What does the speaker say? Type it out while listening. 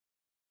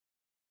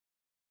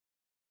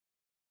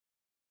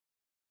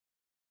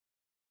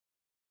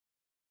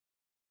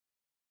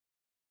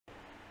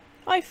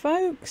Hi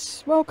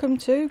folks, welcome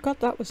to, God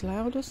that was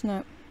loud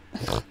wasn't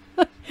it?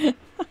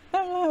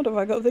 How loud have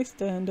I got this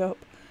turned up?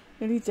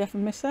 Nearly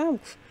deafened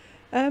myself.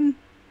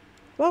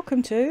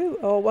 Welcome to,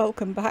 or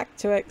welcome back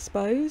to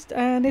Exposed,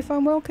 and if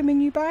I'm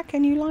welcoming you back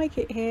and you like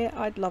it here,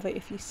 I'd love it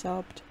if you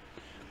subbed.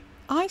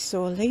 I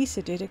saw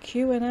Lisa did a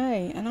Q&A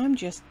and I'm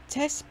just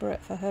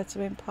desperate for her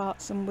to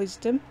impart some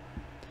wisdom.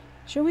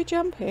 Shall we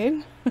jump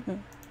in?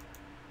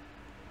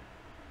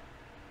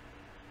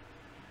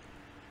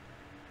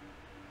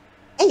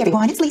 Hey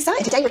everyone, it's Lisa,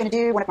 and today we're going to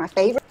do one of my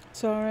favorite...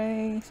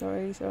 Sorry.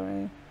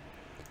 You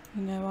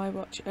know I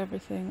watch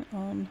everything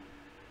on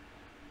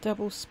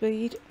double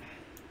speed.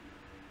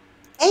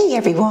 Hey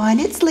everyone,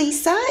 it's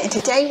Lisa, and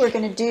today we're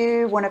going to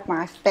do one of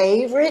my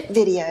favorite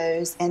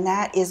videos, and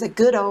that is a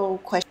good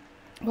old question.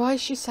 Why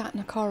is she sat in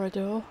a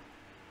corridor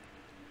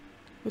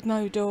with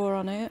no door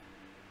on it?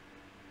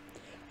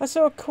 I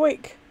saw a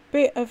quick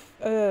bit of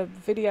a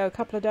video a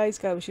couple of days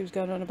ago where she was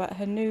going on about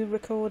her new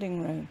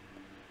recording room.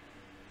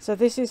 So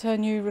this is her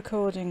new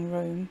recording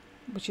room,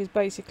 which is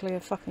basically a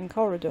fucking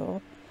corridor.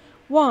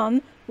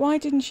 One, why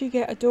didn't she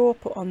get a door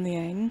put on the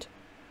end?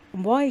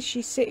 And why is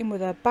she sitting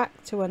with her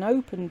back to an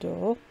open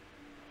door?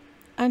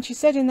 And she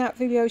said in that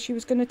video she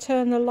was going to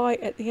turn the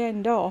light at the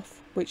end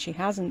off, which she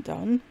hasn't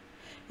done.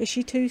 Is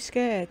she too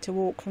scared to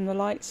walk from the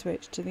light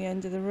switch to the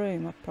end of the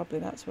room? Probably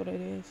that's what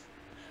it is.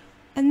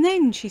 And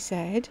then she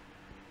said,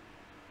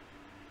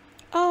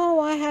 oh,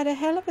 I had a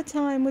hell of a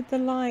time with the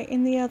light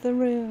in the other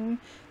room,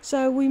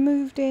 so we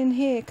moved in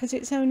here because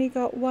it's only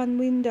got one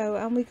window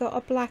and we got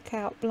a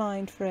blackout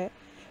blind for it.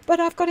 But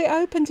I've got it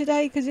open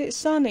today because it's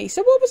sunny.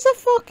 So what was the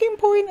fucking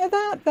point of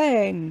that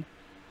then?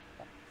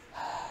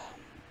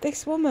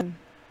 This woman.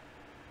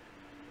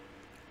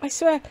 I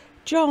swear,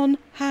 John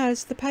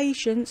has the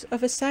patience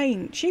of a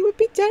saint. She would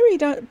be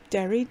buried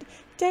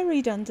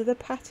under the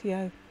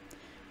patio.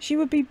 She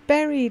would be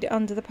buried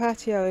under the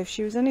patio if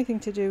she was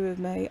anything to do with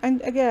me.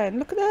 And again,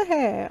 look at her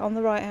hair on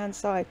the right hand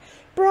side.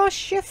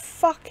 Brush your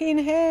fucking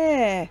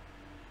hair.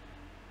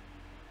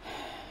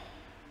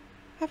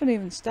 Haven't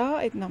even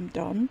started and I'm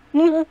done.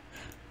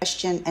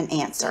 Question and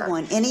answer.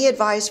 Any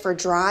advice for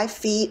dry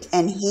feet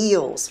and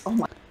heels? Oh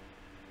my.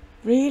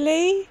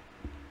 Really?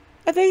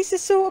 Are these the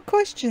sort of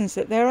questions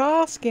that they're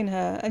asking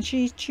her and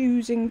she's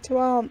choosing to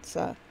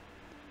answer?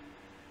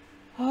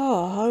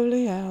 Oh,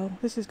 holy hell.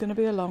 This is going to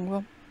be a long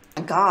one.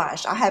 My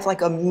gosh, I have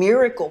like a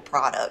miracle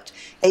product,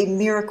 a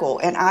miracle,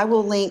 and I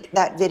will link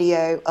that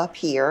video up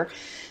here.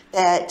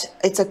 That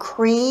it's a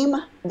cream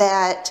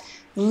that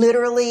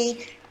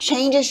literally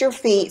changes your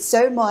feet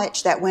so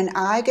much that when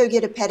I go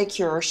get a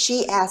pedicure,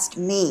 she asked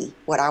me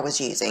what I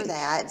was using. For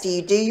that, do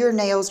you do your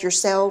nails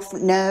yourself?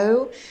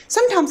 No.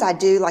 Sometimes I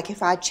do, like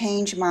if I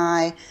change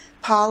my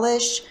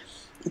polish.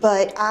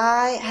 But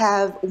I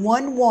have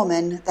one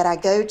woman that I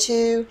go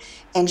to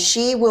and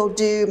she will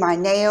do my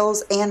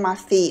nails and my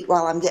feet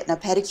while I'm getting a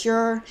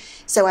pedicure,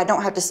 so I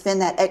don't have to spend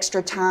that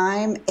extra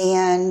time.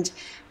 And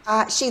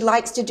she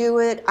likes to do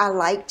it. I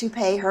like to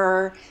pay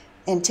her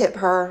and tip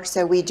her,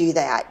 so we do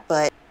that.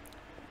 But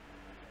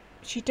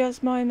she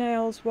does my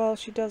nails while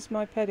she does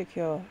my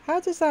pedicure. How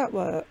does that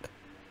work?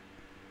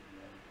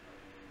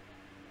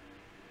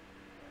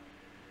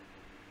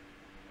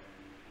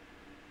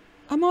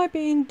 Am I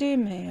being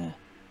dim here?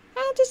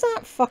 How does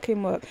that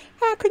fucking work?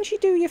 How can she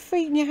do your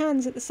feet and your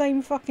hands at the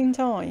same fucking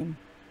time?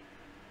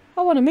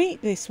 I want to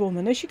meet this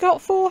woman. Has she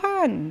got 4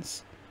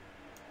 hands?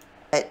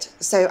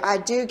 So I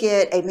do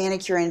get a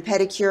manicure and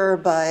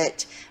pedicure,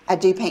 but I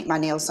do paint my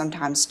nails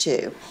sometimes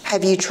too.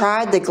 Have you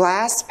tried the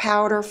glass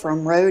powder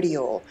from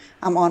Rodial?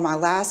 I'm on my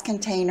last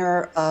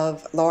container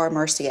of Laura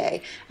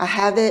Mercier. I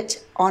have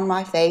it on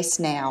my face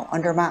now,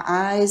 under my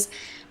eyes.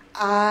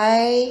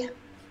 I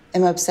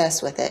am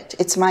obsessed with it.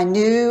 It's my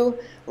new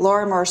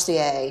Laura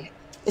Mercier.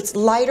 It's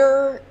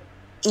lighter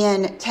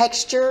in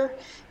texture,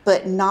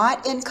 but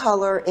not in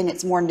color, and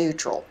it's more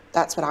neutral.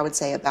 That's what I would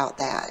say about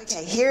that.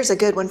 Okay, here's a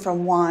good one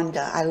from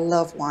Wanda. I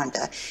love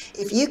Wanda.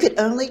 If you could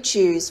only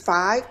choose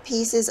 5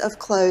 pieces of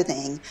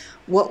clothing,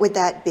 what would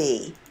that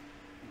be?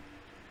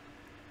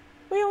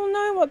 We all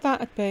know what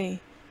that'd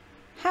be.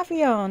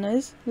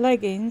 Havaianas,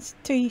 leggings,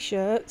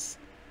 t-shirts,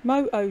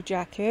 moto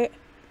jacket,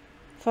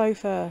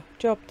 faux fur.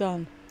 Job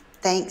done.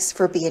 Thanks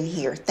for being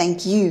here.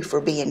 Thank you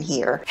for being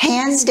here.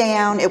 Hands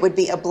down, it would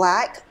be a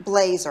black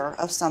blazer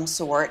of some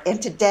sort.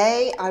 And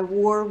today I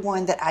wore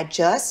one that I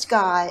just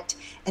got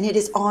and it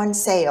is on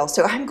sale.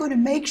 So I'm going to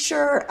make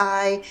sure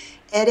I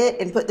edit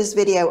and put this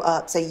video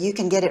up so you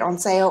can get it on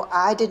sale.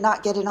 I did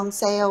not get it on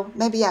sale.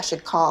 Maybe I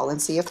should call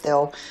and see if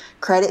they'll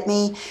credit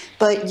me.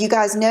 But you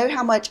guys know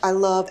how much I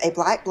love a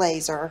black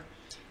blazer.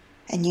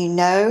 And you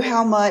know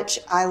how much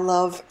I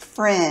love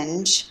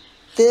fringe.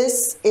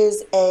 This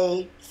is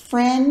a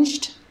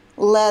fringed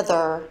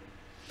leather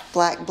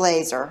black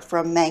blazer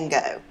from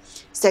Mango.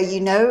 So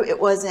you know it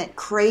wasn't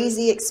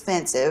crazy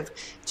expensive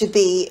to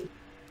be.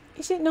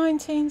 Is it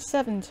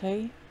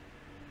 1970?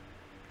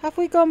 Have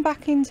we gone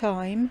back in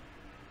time?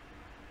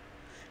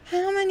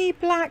 How many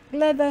black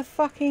leather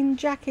fucking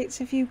jackets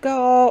have you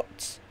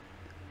got?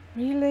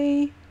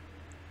 Really?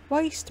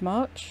 Waist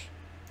much?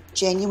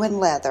 genuine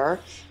leather.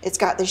 It's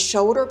got the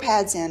shoulder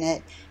pads in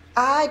it.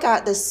 I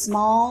got the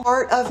small.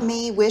 Part of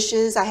me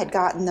wishes I had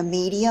gotten the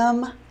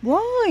medium.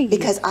 Why?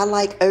 Because I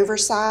like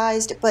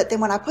oversized, but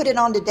then when I put it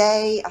on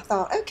today, I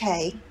thought,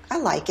 okay, I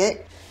like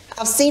it.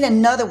 I've seen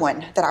another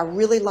one that I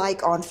really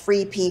like on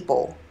Free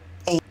People.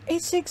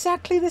 It's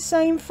exactly the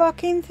same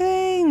fucking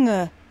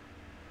thing.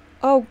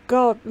 Oh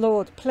God,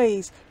 Lord,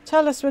 please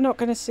tell us we're not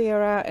going to see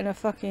her out in a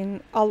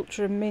fucking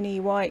ultra mini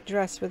white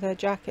dress with her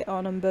jacket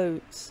on and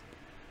boots.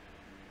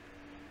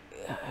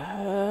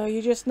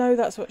 You just know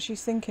that's what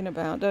she's thinking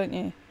about, don't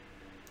you?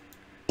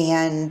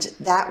 And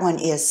that one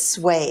is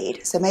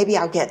suede. So maybe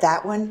I'll get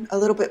that one a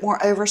little bit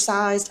more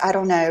oversized. I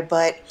don't know,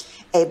 but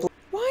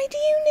why do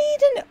you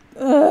need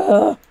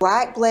an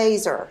black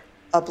blazer,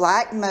 a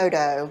black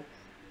moto,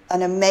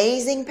 an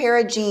amazing pair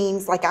of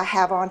jeans like I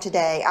have on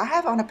today. I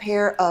have on a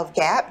pair of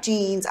Gap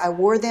jeans. I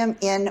wore them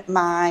in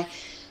my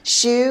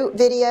shoe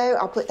video.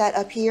 I'll put that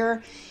up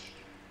here.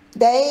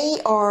 They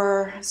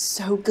are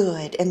so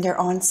good and they're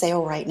on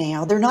sale right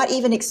now. They're not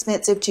even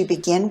expensive to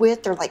begin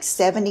with. They're like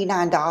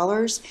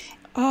 $79.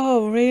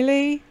 Oh,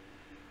 really?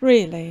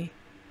 Really?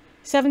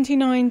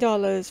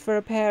 $79 for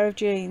a pair of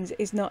jeans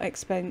is not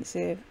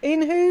expensive.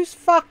 In whose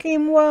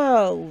fucking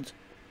world?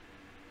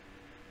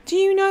 Do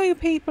you know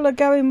people are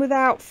going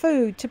without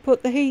food to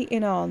put the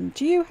heating on?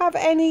 Do you have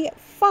any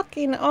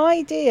fucking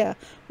idea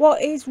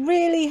what is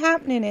really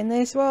happening in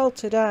this world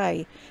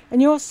today?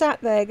 And you're sat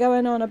there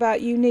going on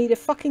about you need a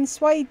fucking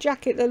suede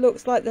jacket that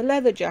looks like the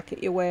leather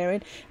jacket you're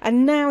wearing,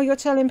 and now you're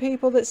telling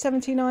people that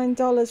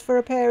 $79 for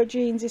a pair of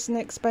jeans isn't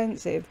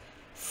expensive.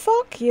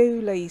 Fuck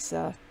you,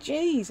 Lisa.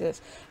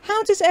 Jesus.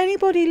 How does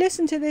anybody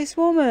listen to this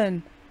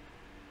woman?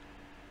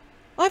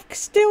 I've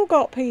still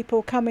got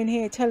people coming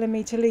here telling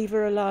me to leave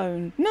her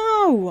alone.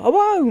 No, I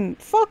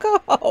won't. Fuck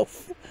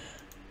off.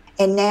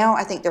 And now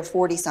I think they're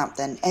 40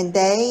 something and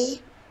they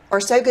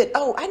are so good.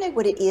 Oh, I know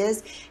what it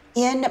is.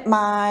 In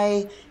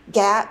my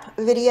Gap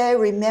video,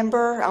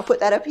 remember, I'll put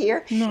that up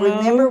here. No.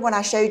 Remember when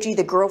I showed you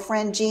the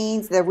girlfriend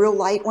jeans, the real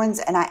light ones,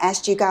 and I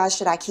asked you guys,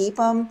 should I keep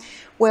them?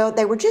 Well,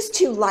 they were just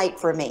too light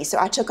for me. So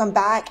I took them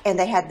back and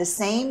they had the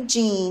same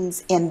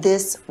jeans in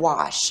this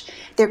wash.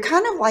 They're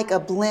kind of like a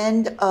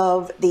blend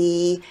of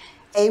the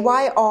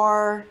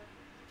AYR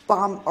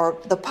bomb or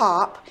the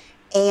Pop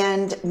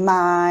and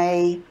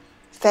my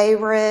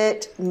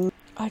favorite.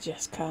 I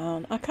just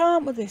can't. I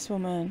can't with this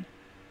woman.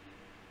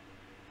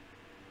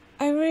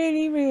 I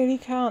really, really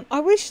can't.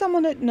 I wish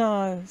someone had...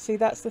 No, see,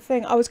 that's the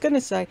thing. I was going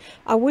to say,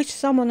 I wish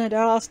someone had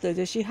asked her,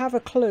 does she have a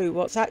clue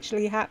what's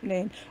actually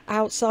happening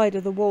outside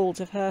of the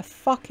walls of her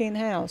fucking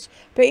house?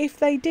 But if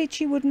they did,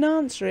 she wouldn't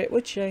answer it,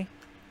 would she?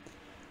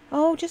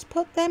 Oh, just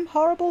put them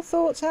horrible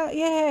thoughts out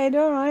your head.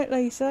 All right,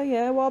 Lisa,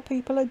 yeah, while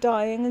people are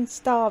dying and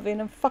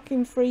starving and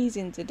fucking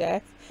freezing to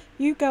death,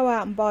 you go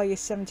out and buy your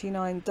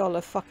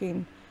 $79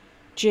 fucking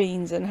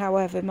jeans and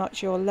however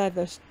much your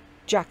leather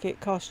jacket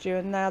cost you,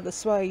 and now the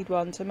suede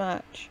one to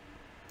match.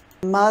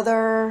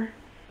 Mother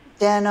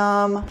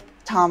denim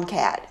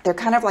Tomcat. They're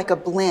kind of like a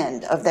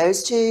blend of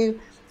those two.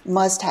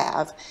 Must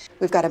have.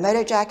 We've got a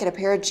moto jacket, a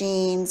pair of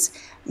jeans,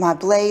 my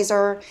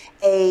blazer,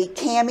 a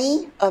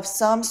cami of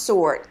some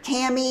sort.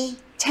 Cami,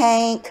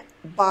 tank,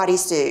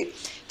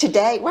 bodysuit.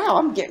 Today, wow,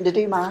 I'm getting to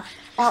do my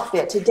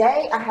outfit.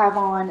 Today I have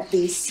on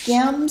the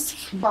Skims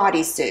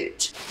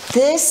bodysuit.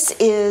 This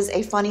is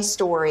a funny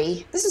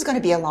story. This is going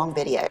to be a long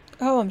video.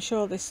 Oh, I'm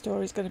sure this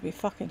story is going to be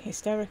fucking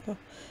hysterical.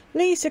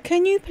 Lisa,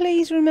 can you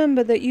please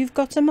remember that you've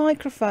got a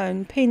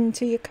microphone pinned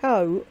to your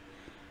coat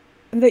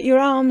and that your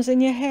arms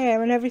and your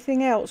hair and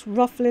everything else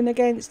ruffling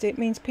against it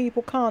means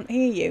people can't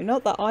hear you?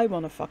 Not that I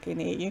want to fucking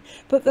hear you,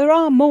 but there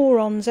are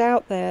morons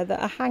out there that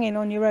are hanging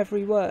on your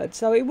every word.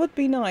 So it would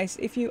be nice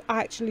if you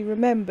actually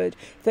remembered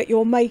that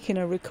you're making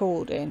a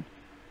recording.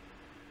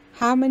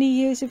 How many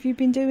years have you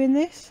been doing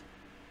this?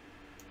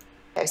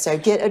 Okay, so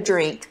get a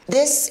drink.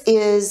 This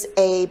is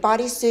a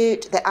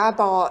bodysuit that I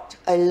bought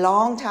a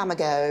long time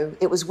ago.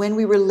 It was when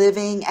we were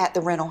living at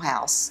the rental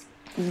house.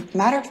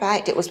 Matter of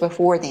fact, it was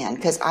before then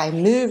because I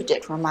moved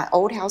it from my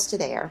old house to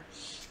there.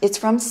 It's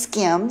from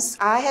Skims.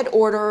 I had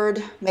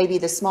ordered maybe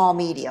the small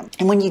medium.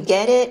 And when you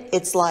get it,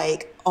 it's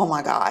like, oh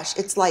my gosh,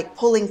 it's like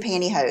pulling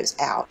pantyhose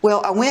out.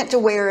 Well, I went to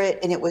wear it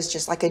and it was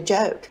just like a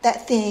joke.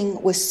 That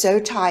thing was so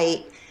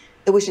tight,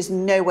 there was just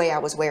no way I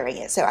was wearing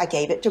it. So I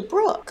gave it to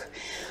Brooke.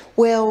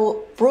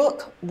 Well,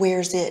 Brooke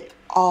wears it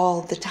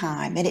all the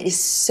time and it is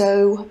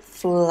so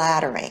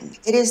flattering.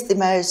 It is the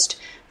most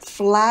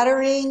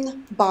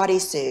flattering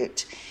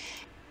bodysuit.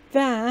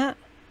 That,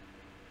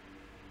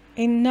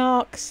 in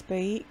narc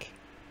speak,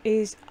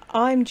 is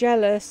I'm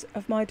jealous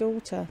of my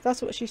daughter.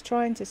 That's what she's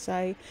trying to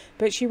say,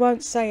 but she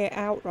won't say it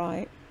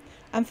outright.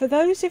 And for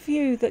those of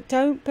you that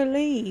don't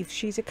believe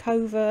she's a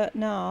covert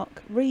narc,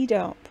 read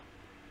up.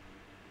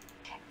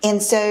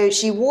 And so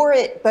she wore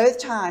it both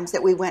times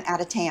that we went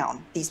out of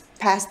town, these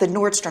past the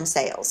Nordstrom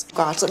sales.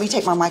 Gosh, let me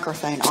take my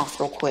microphone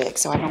off real quick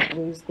so I don't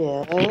lose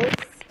this.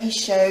 Let me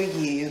show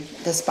you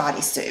this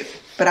bodysuit.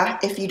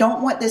 But if you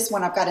don't want this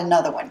one, I've got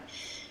another one.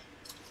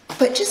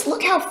 But just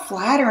look how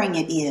flattering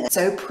it is.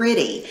 So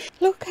pretty.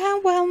 Look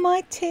how well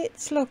my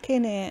tits look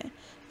in it.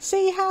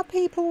 See how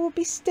people will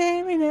be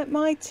staring at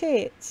my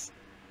tits.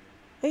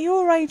 At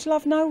your age,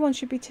 love, no one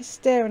should be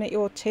staring at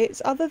your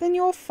tits other than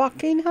your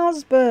fucking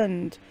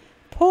husband.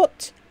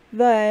 Put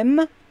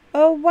them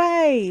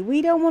away.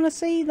 We don't want to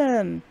see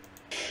them.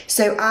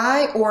 So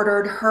I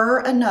ordered her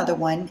another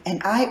one,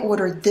 and I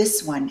ordered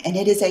this one, and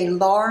it is a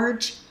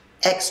large,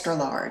 extra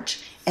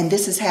large. And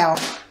this is how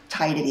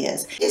tight it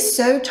is. It's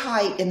so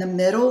tight in the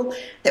middle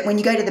that when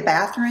you go to the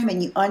bathroom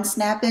and you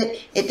unsnap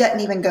it, it doesn't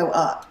even go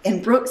up.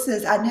 And Brooke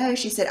says, I know,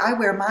 she said, I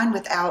wear mine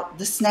without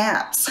the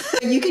snaps.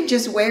 You can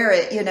just wear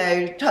it, you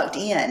know, tucked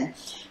in.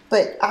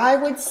 But I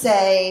would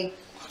say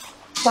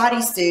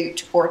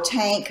bodysuit or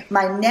tank.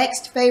 My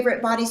next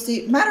favorite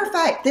bodysuit, matter of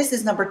fact, this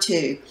is number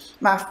 2.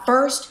 My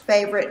first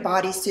favorite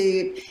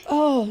bodysuit.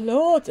 Oh,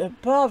 Lord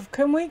above,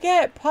 can we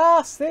get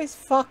past this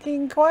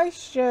fucking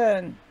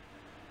question?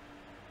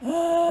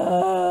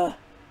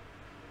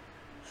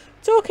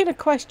 Talking of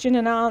question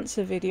and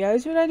answer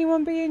videos, would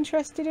anyone be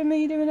interested in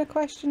me doing a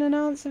question and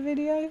answer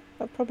video?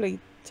 I've probably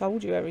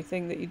told you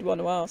everything that you'd want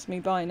to ask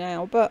me by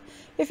now, but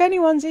if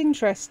anyone's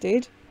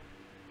interested,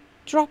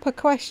 drop a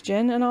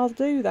question and I'll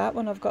do that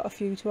when I've got a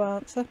few to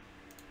answer.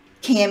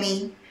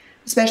 Cami,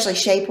 especially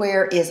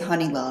shapewear, is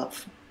Honey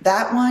Love.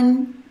 That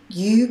one,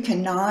 you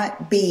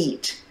cannot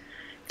beat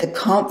the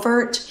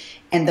comfort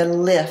and the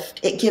lift.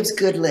 It gives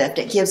good lift.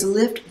 It gives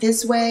lift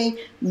this way,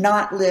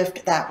 not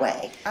lift that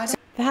way.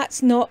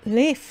 That's not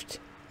lift.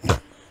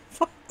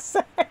 Fuck's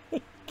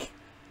sake.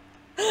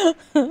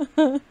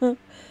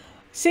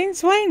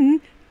 Since when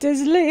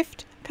does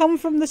lift come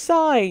from the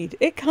side?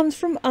 It comes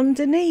from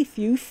underneath,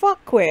 you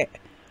fuckwit.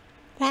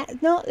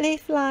 That's not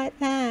lift like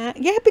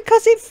that. Yeah,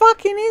 because it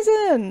fucking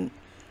isn't.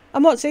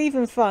 And what's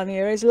even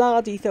funnier is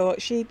Lardy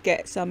thought she'd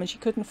get some and she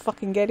couldn't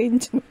fucking get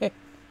into it.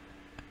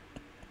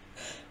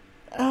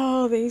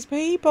 Oh, these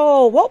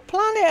people. What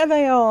planet are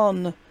they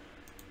on?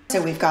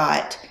 So we've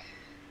got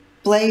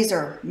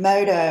blazer,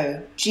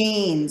 moto,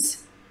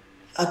 jeans,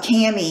 a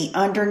cami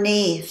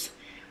underneath.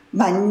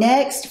 My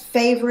next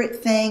favorite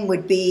thing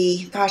would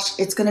be, gosh,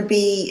 it's going to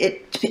be,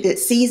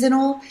 it's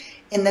seasonal.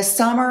 In the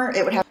summer,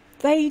 it would have...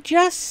 They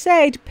just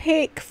said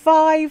pick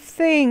 5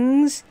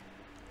 things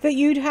that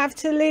you'd have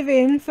to live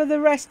in for the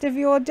rest of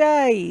your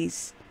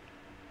days.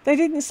 They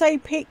didn't say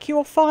pick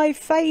your 5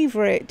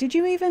 favourite. Did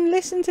you even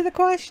listen to the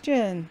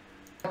question?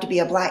 To be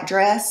a black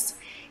dress.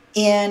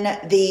 In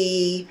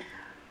the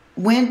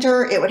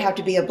winter, it would have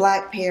to be a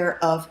black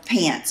pair of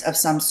pants of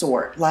some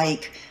sort,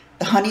 like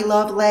the Honey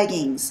Love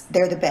leggings.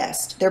 They're the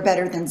best. They're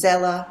better than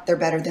Zella. They're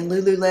better than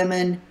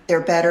Lululemon.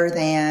 They're better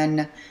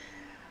than,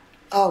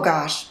 oh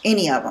gosh,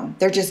 any of them.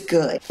 They're just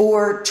good.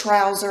 Or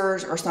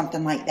trousers or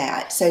something like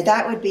that. So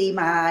that would be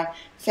my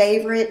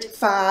favorite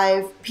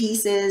 5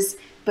 pieces.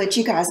 But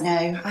you guys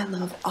know, I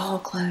love all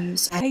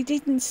clothes. They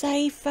didn't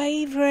say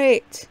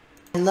favourite.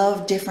 I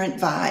love different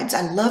vibes.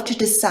 I love to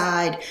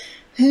decide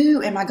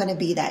who am I going to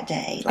be that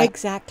day.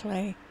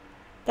 Exactly.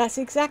 That's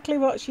exactly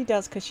what she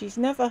does, because she's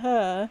never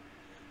her.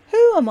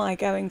 Who am I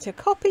going to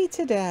copy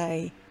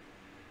today?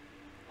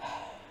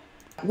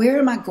 Where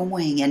am I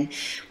going? And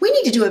we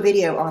need to do a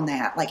video on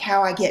that, like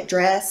how I get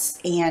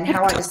dressed and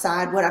how I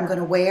decide what I'm going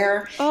to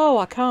wear. Oh,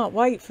 I can't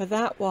wait for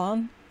that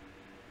one.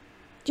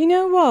 Do you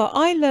know what?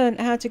 I learnt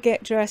how to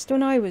get dressed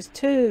when I was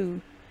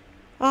 2.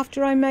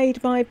 After I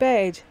made my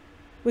bed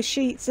with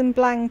sheets and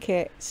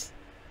blankets.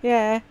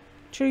 Yeah,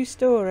 true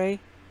story.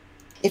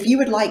 If you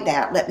would like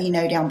that, let me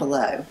know down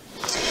below.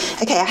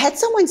 Okay, I had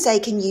someone say,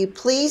 can you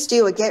please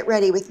do a get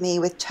ready with me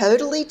with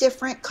totally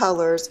different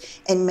colors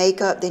and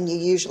makeup than you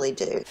usually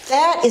do?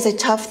 That is a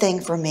tough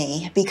thing for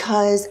me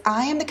because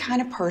I am the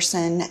kind of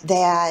person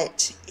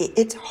that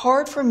it's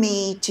hard for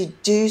me to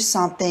do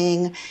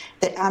something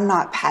that I'm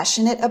not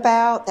passionate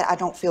about, that I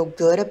don't feel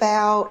good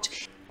about.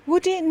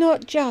 Would it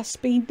not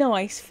just be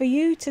nice for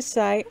you to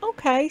say,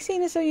 okay,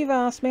 seeing as though you've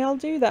asked me, I'll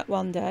do that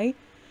one day.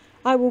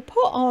 I will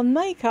put on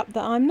makeup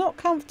that I'm not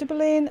comfortable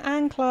in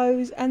and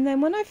clothes, and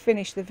then when I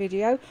finish the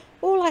video,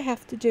 all I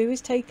have to do is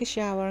take a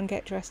shower and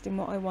get dressed in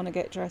what I want to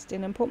get dressed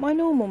in and put my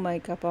normal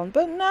makeup on.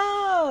 But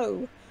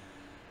no!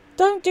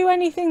 Don't do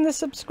anything the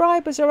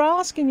subscribers are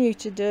asking you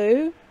to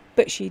do.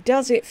 But she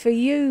does it for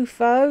you,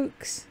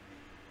 folks.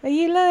 Are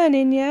you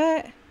learning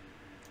yet?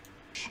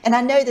 And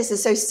I know this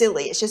is so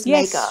silly, it's just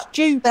makeup.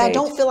 Stupid. But I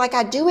don't feel like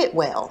I do it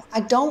well.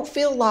 I don't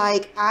feel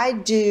like I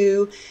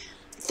do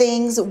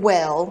things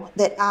well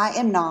that I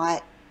am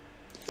not.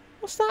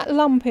 What's that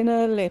lump in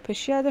her lip? Has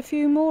she had a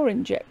few more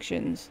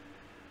injections?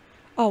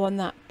 Oh, and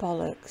that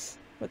bollocks.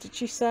 What did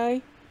she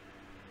say?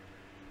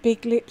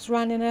 Big lips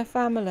ran in her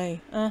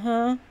family.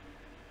 Uh-huh.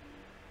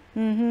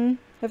 Mm-hmm.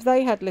 Have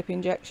they had lip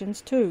injections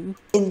too?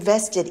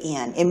 Invested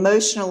in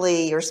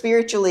emotionally or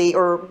spiritually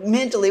or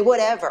mentally,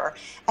 whatever.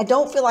 I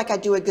don't feel like I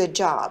do a good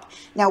job.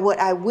 Now, what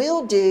I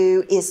will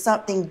do is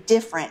something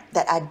different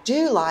that I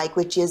do like,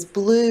 which is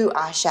blue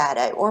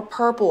eyeshadow or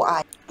purple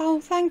eye. Oh,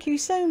 thank you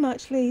so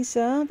much,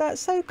 Lisa. That's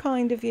so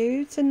kind of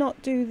you to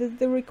not do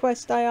the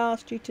request I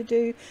asked you to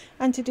do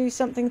and to do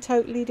something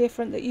totally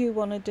different that you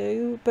want to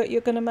do, but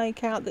you're going to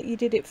make out that you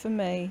did it for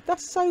me.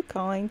 That's so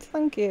kind.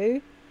 Thank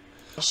you.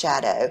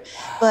 Shadow.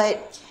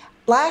 But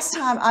last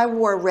time I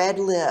wore a red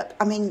lip,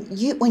 I mean,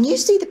 when you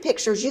see the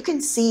pictures, you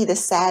can see the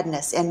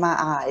sadness in my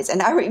eyes.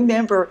 And I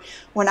remember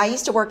when I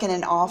used to work in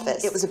an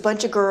office, it was a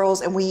bunch of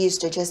girls and we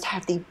used to just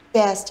have the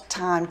best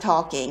time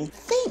talking. I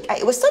think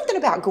it was something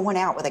about going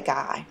out with a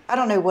guy. I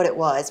don't know what it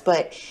was,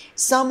 but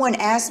someone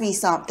asked me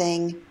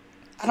something.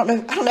 I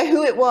don't know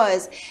who it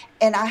was,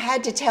 and I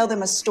had to tell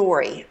them a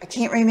story. I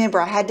can't remember.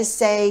 I had to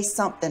say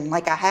something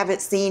like I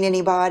haven't seen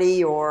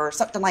anybody or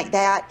something like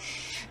that.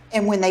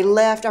 And when they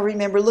left, I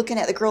remember looking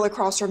at the girl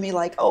across from me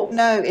like, oh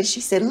no. And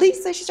she said,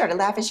 Lisa, she started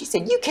laughing. She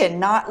said, you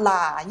cannot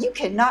lie. You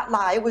cannot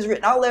lie. It was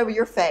written all over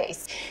your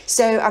face.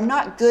 So I'm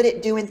not good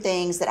at doing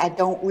things that I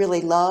don't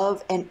really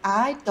love. And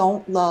I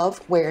don't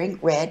love wearing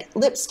red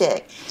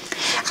lipstick.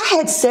 I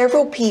had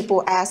several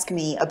people ask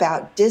me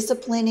about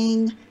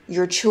disciplining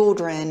your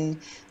children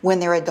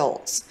when they're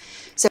adults.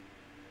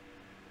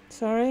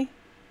 Sorry?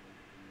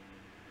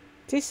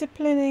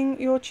 Disciplining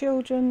your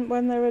children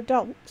when they're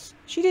adults?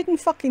 She didn't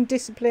fucking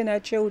discipline her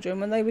children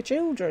when they were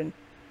children.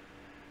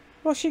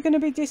 What's she going to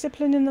be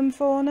disciplining them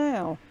for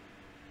now?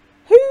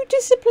 Who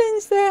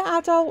disciplines their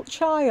adult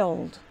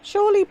child?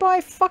 Surely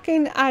by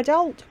fucking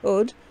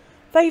adulthood,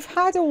 they've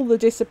had all the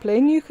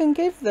discipline you can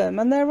give them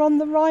and they're on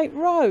the right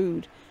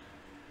road.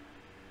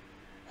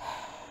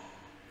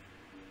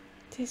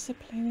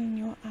 Disciplining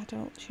your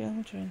adult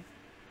children.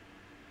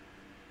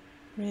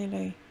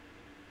 Really?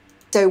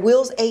 So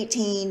Will's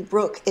 18,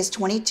 Brooke is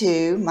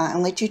 22, my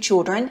only two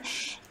children.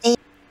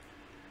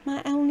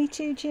 My only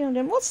two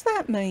children? What's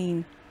that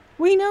mean?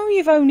 We know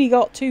you've only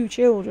got two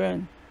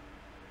children.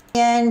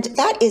 And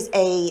that's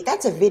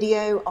a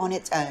video on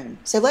its own.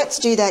 So let's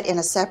do that in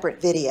a separate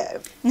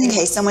video.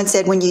 Okay, someone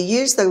said when you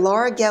use the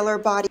Laura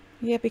Geller body...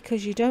 Yeah,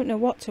 because you don't know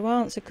what to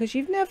answer because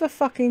you've never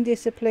fucking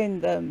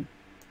disciplined them.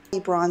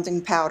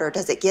 Bronzing powder,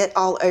 does it get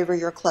all over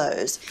your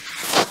clothes?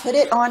 Put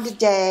it on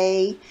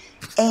today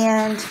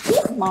and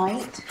it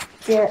might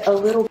get a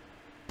little...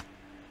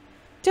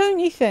 Don't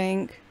you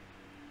think,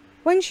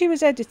 when she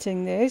was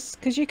editing this,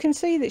 because you can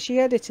see that she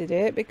edited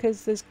it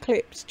because there's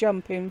clips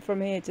jumping from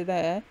here to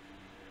there,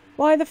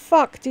 why the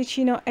fuck did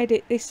she not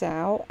edit this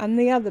out and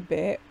the other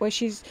bit where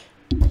she's...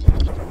 No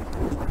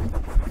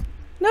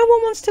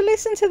one wants to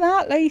listen to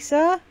that,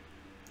 Lisa.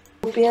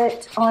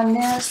 Bit on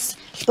this,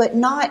 but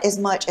not as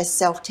much as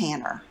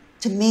self-tanner.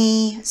 To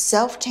me,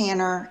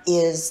 self-tanner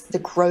is the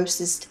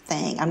grossest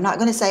thing. I'm not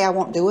going to say I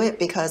won't do it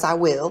because I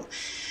will.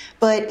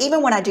 But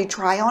even when I do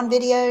try-on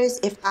videos,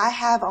 if I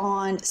have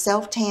on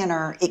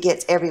self-tanner, it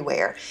gets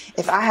everywhere.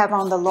 If I have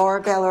on the Laura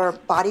Geller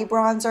body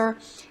bronzer,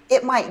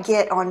 it might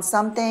get on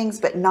some things,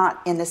 but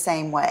not in the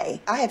same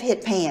way. I have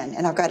hit pan,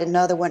 and I've got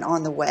another one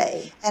on the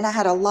way. And I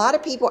had a lot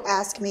of people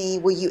ask me,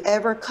 will you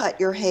ever cut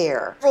your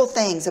hair? Several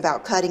things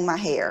about cutting my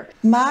hair.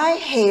 My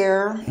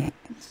hair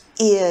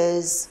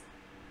is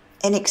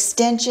an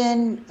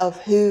extension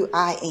of who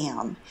I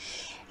am.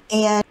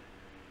 And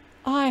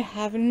I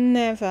have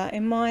never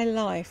in my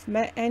life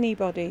met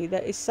anybody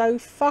that is so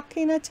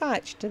fucking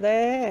attached to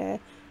their hair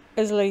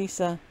as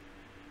Lisa.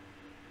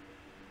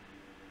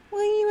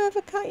 Will you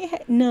ever cut your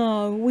hair?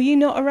 No. Were you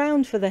not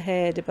around for the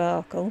hair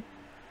debacle?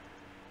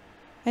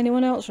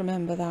 Anyone else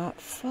remember that?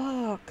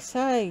 Fuck's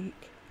sake.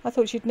 I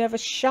thought she'd never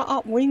shut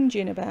up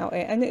whinging about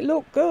it and it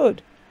looked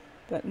good.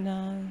 But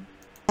no.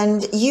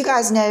 And you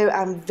guys know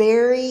I'm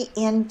very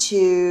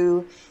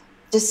into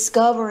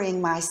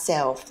discovering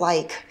myself.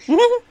 Like,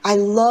 I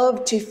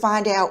love to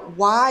find out,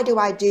 why do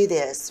I do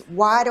this?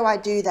 Why do I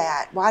do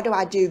that? Why do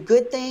I do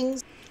good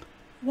things?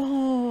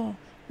 Whoa.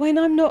 When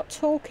I'm not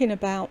talking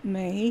about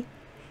me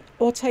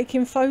or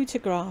taking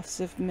photographs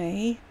of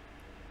me,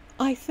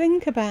 I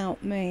think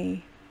about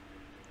me.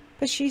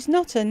 But she's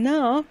not a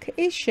narc,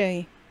 is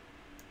she?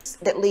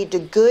 That lead to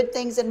good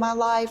things in my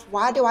life.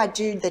 Why do I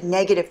do the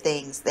negative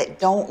things that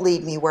don't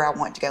lead me where I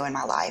want to go in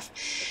my life?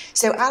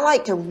 So I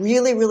like to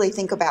really, really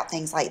think about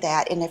things like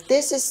that. And if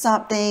this is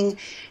something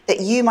that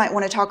you might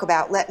want to talk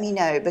about, let me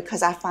know,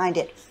 because I find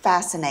it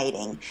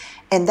fascinating.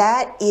 And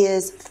that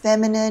is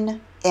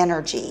feminine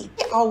energy.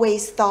 I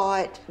always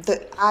thought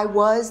that I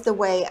was the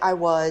way I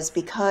was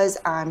because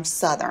I'm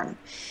Southern.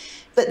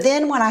 But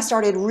then when I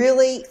started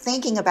really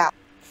thinking about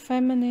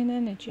feminine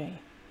energy.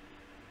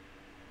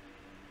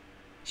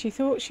 She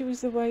thought she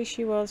was the way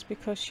she was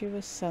because she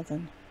was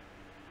Southern.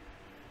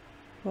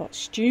 What,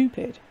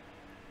 stupid?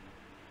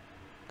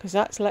 Because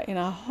that's letting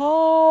a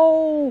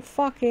whole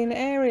fucking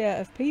area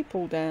of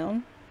people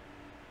down.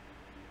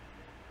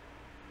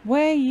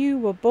 Where you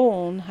were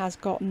born has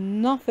got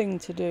nothing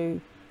to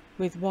do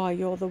with why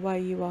you're the way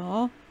you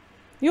are.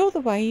 You're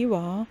the way you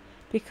are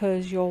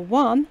because you're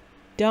 1,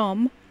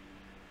 dumb,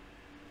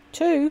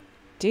 2,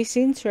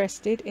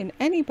 disinterested in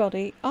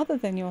anybody other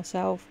than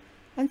yourself,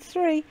 and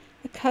 3,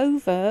 a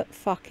covert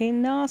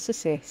fucking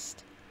narcissist.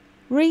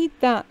 Read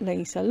that,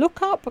 Lisa.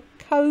 Look up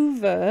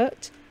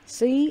covert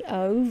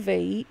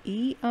COVERT,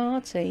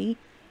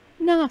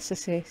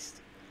 narcissist,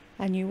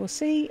 and you will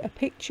see a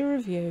picture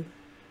of you.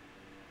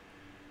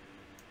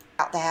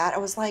 About that, I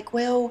was like,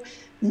 well,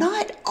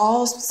 not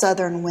all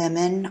Southern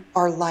women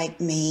are like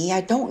me.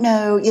 I don't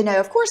know, you know,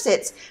 of course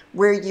it's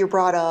where you're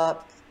brought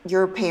up,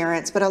 your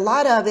parents, but a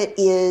lot of it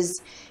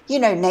is, you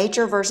know,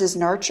 nature versus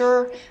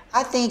nurture.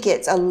 I think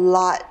it's a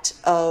lot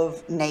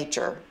of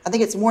nature. I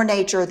think it's more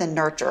nature than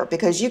nurture,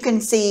 because you can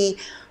see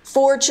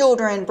 4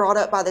 children brought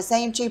up by the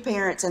same 2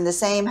 parents in the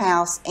same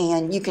house,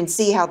 and you can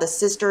see how the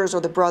sisters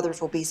or the brothers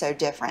will be so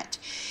different.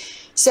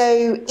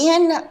 So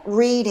in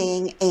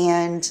reading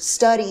and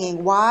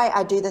studying why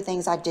I do the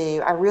things I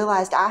do, I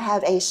realized I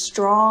have a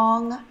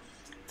strong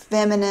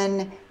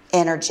feminine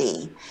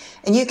energy.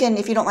 And you can,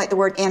 if you don't like the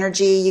word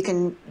energy, you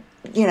can,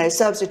 you know,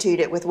 substitute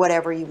it with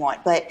whatever you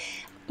want. But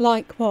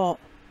like what?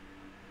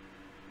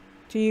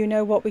 Do you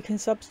know what we can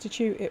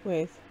substitute it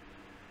with?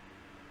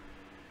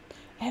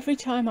 Every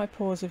time I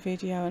pause a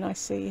video and I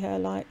see her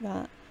like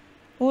that,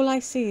 all I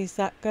see is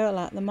that girl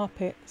at the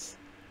Muppets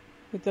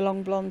with the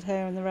long blonde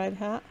hair and the red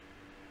hat.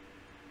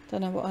 Don't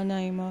know what her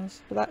name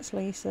was, but that's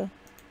Lisa.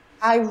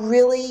 I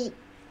really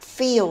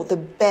feel the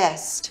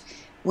best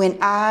when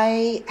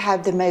I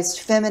have the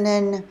most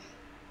feminine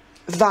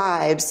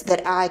vibes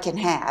that I can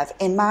have,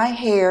 and my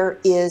hair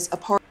is a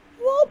part.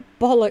 What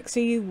bollocks are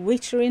you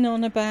wittering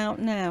on about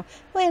now?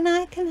 When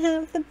I can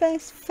have the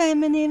best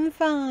feminine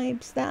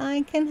vibes that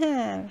I can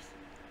have.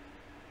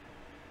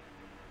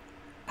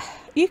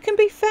 You can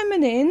be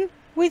feminine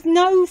with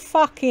no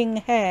fucking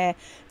hair.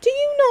 Do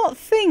you not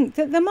think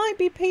that there might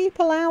be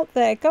people out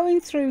there going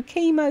through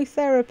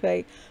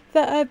chemotherapy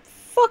that are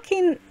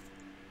fucking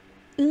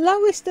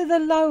lowest of the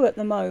low at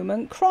the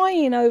moment,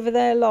 crying over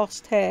their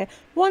lost hair,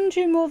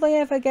 wondering will they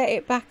ever get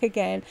it back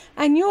again,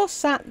 and you're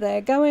sat there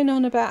going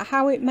on about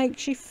how it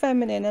makes you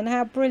feminine and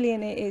how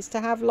brilliant it is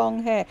to have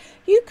long hair?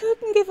 You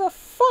couldn't give a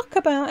fuck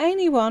about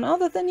anyone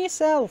other than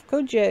yourself,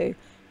 could you?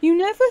 You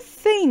never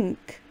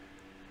think,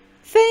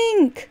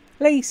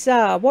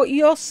 Lisa, what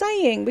you're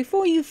saying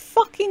before you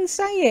fucking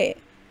say it.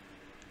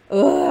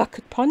 Ugh, I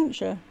could punch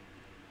her.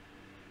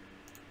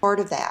 Part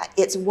of that.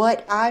 It's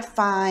what I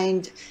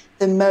find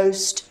the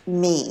most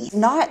me.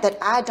 Not that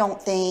I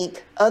don't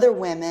think other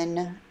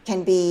women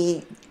can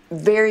be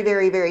very,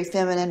 very, very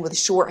feminine with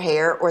short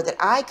hair, or that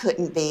I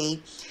couldn't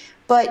be,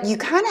 but you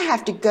kind of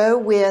have to go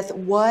with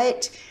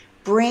what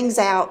brings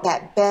out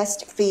that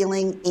best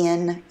feeling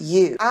in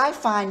you. I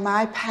find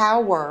my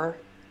power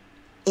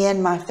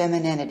in my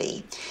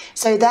femininity.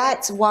 So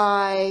that's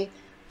why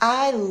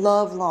I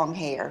love long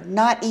hair,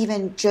 not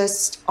even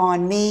just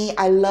on me.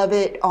 I love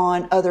it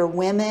on other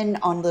women,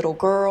 on little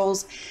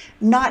girls.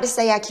 Not to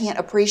say I can't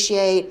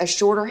appreciate a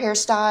shorter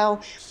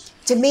hairstyle.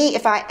 To me,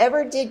 if I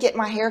ever did get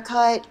my hair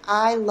cut,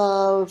 I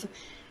love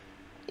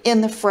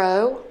in the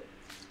fro.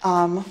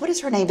 What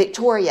is her name?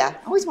 Victoria.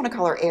 I always want to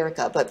call her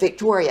Erica, but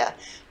Victoria.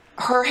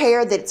 Her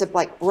hair that's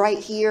like right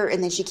here,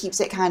 and then she keeps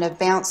it kind of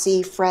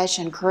bouncy, fresh,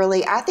 and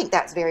curly. I think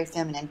that's very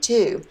feminine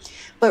too.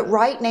 But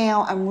right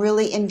now, I'm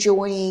really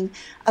enjoying,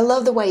 I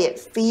love the way it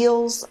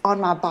feels on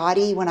my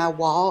body when I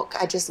walk.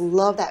 I just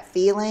love that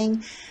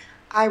feeling.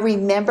 I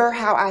remember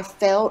how I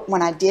felt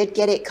when I did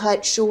get it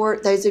cut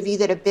short. Those of you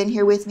that have been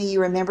here with me,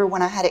 you remember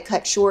when I had it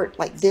cut short,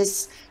 like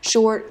this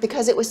short,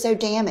 because it was so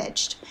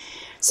damaged.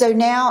 So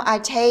now I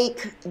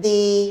take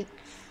the...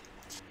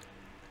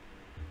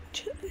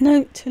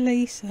 Note to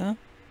Lisa,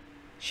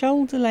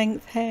 shoulder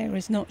length hair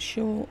is not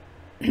short.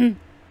 I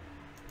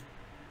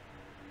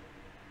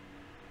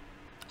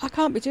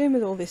can't be doing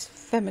with all this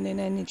feminine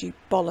energy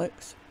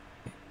bollocks.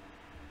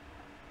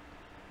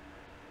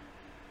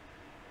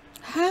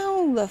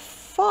 How the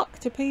fuck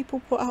do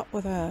people put up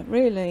with her,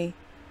 really,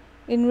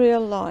 in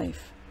real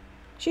life?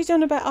 She's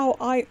on about, oh,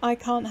 I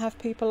can't have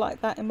people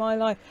like that in my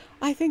life.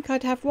 I think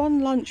I'd have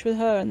one lunch with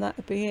her and that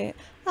would be it.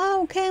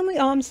 Oh, can we?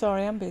 Oh, I'm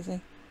sorry, I'm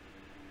busy.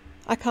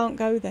 I can't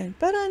go then.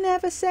 But I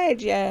never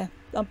said, yeah,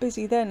 I'm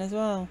busy then as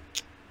well.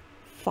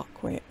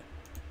 Fuckwit.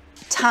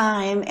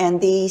 Time and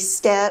the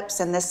steps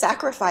and the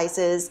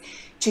sacrifices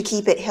to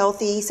keep it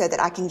healthy so that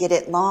I can get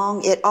it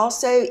long. It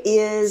also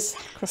is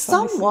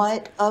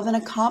somewhat of an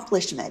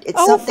accomplishment.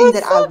 It's something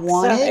that I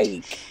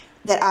wanted,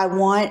 that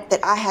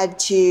I had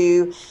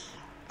to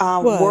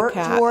work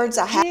towards.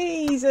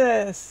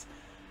 Jesus.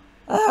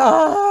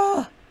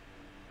 Ah.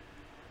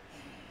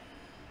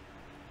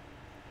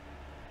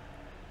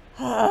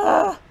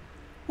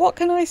 What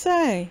can I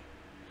say?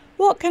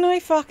 What can I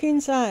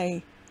fucking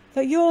say?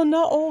 That you're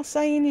not all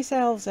saying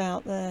yourselves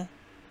out there.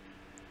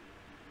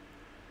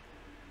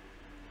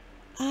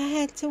 I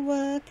had to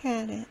work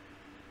at it.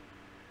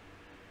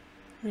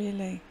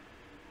 Really?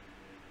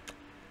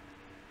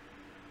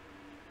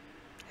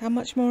 How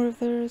much more of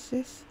there is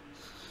this?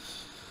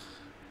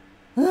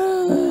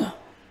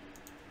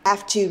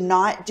 Have to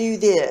not do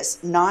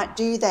this, not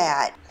do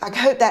that. I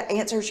hope that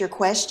answers your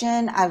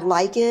question. I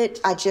like it.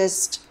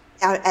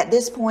 At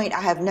this point, I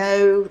have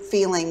no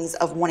feelings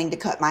of wanting to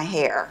cut my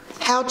hair.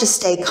 How to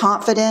stay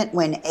confident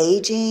when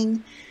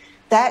aging.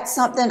 That's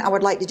something I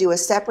would like to do a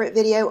separate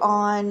video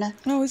on.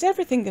 Oh, is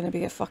everything going to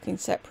be a fucking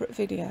separate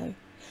video?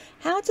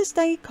 How to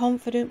stay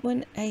confident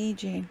when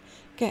aging.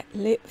 Get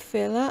lip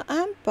filler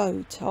and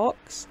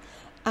Botox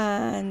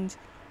and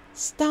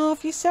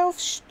starve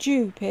yourself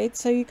stupid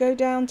so you go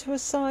down to a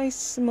size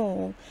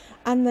small,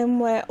 and then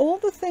wear all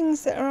the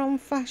things that are on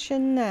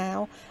fashion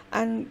now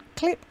and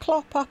clip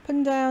clop up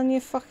and down your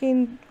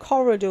fucking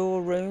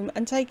corridor room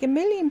and take a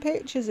million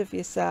pictures of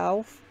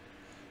yourself.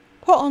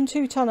 Put on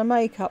 2 tons of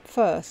makeup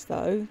first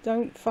though.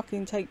 Don't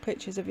fucking take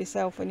pictures of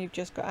yourself when you've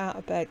just got out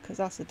of bed, because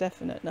that's a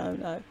definite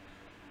no-no.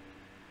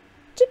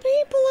 Do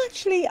people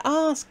actually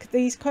ask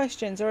these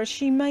questions, or has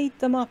she made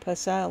them up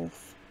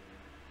herself?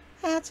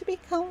 How to be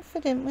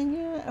confident when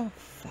you're... Oh,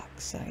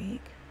 fuck's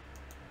sake.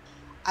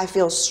 I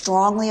feel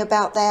strongly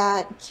about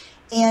that.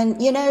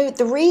 And, you know,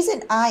 the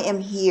reason I am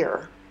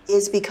here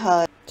is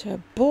because...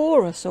 To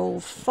bore us all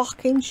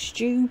fucking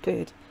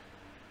stupid.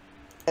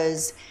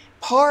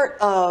 Part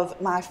of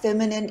my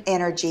feminine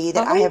energy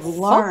that I have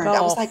learned,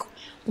 I was like,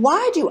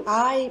 why do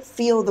I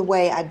feel the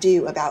way I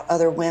do about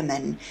other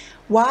women?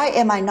 Why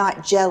am I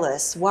not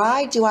jealous?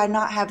 Why do I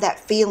not have that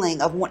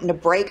feeling of wanting to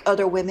break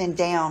other women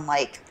down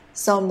like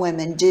some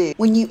women do?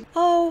 When you...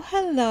 Oh,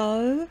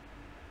 hello.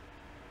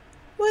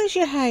 Where's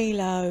your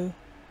halo?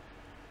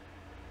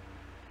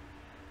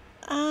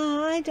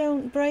 I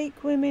don't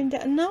break women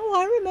down. No,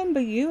 I remember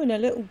you and a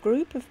little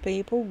group of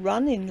people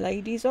running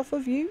ladies off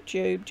of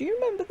YouTube. Do you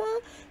remember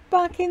that?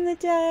 Back in the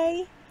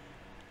day?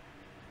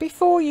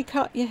 Before you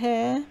cut your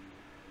hair?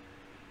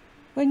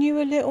 When you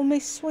were little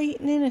Miss Sweet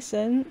and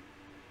Innocent?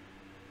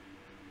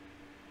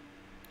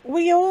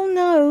 We all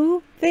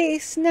know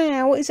this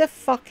now is a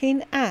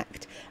fucking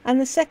act. And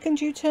the second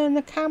you turn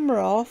the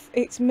camera off,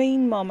 it's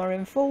Mean Mama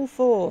in full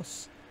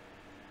force.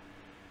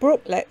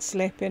 Brooke let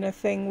slip in a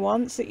thing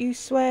once that you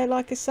swear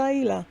like a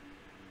sailor.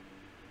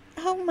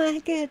 Oh my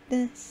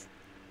goodness.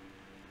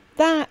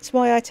 That's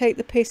why I take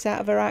the piss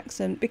out of her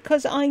accent,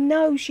 because I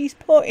know she's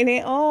putting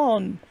it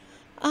on.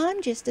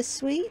 I'm just a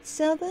sweet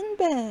southern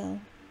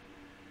belle.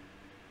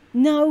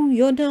 No,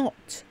 you're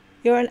not.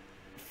 You're a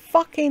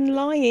fucking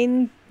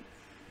lying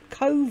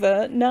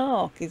covert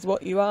narc is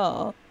what you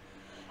are.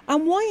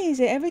 And why is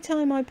it every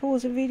time I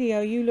pause a video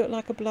you look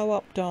like a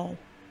blow-up doll?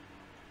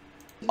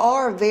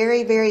 Are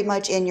very, very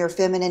much in your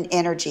feminine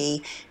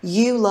energy.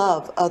 You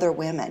love other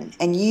women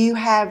and you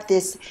have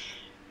this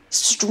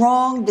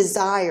strong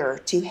desire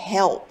to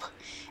help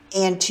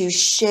and to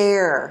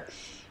share.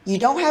 You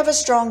don't have a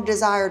strong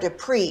desire to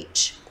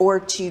preach or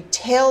to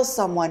tell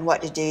someone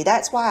what to do.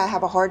 That's why I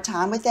have a hard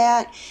time with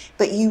that.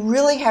 But you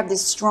really have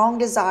this strong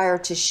desire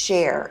to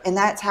share, and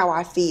that's how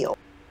I feel.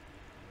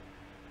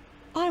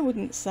 I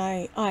wouldn't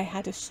say I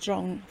had a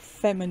strong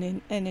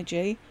feminine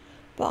energy,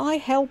 but I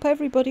help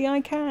everybody I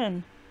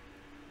can.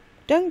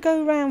 Don't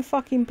go round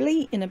fucking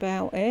bleating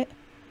about it.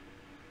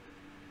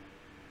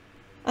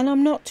 And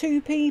I'm not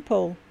two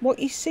people. What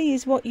you see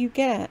is what you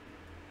get.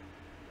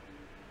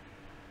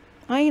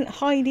 I ain't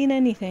hiding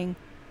anything.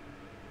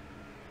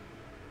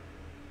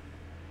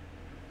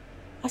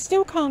 I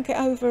still can't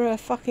get over her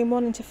fucking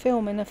wanting to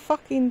film in a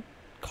fucking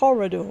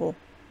corridor.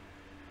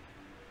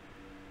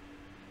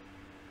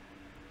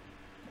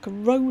 Like a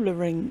roller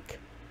rink.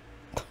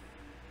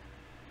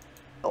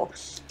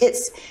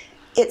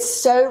 It's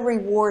so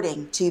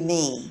rewarding to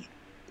me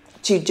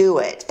to do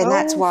it, and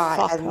that's why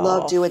I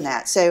love doing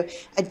that. So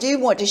I do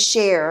want to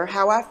share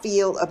how I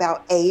feel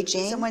about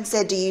aging. Someone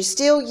said, do you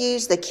still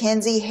use the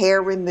Kenzie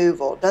hair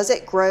removal? Does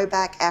it grow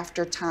back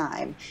after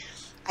time?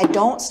 I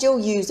don't still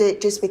use it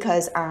just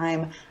because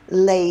I'm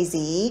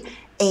lazy,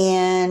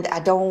 and I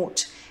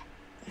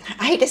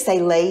hate to say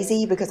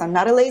lazy because I'm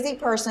not a lazy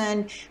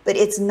person, but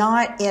it's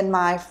not in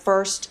my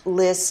first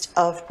list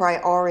of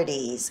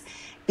priorities.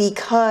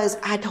 Because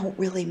I don't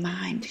really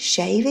mind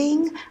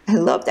shaving. I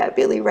love that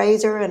Billy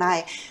razor, and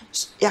I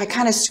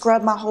kind of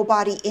scrub my whole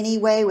body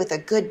anyway with a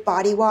good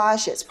body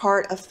wash. It's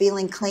part of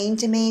feeling clean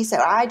to me. So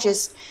I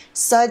just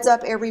suds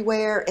up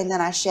everywhere and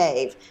then I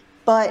shave.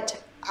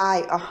 But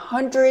I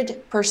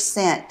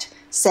 100%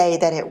 say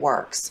that it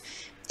works.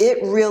 It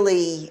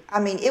really, I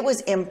mean, it was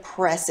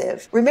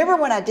impressive. Remember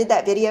when I did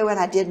that video and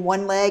I did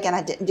one leg and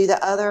I didn't do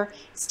the other?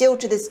 Still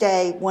to this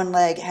day, one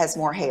leg has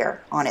more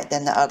hair on it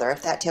than the other,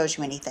 if that tells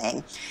you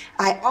anything.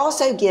 I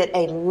also get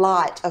a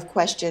lot of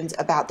questions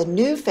about the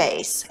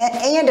NuFace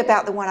and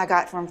about the one I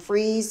got from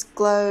Freeze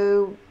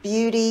Glow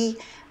Beauty.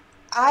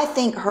 I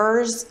think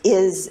hers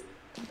is,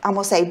 I'm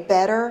gonna say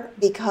better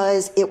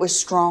because it was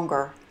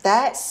stronger.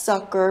 That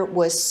sucker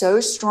was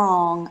so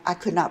strong, I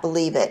could not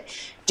believe it.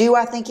 Do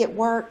I think it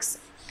works?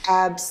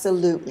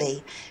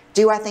 Absolutely.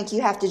 Do I think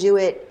you have to do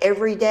it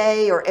every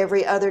day or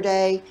every other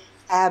day?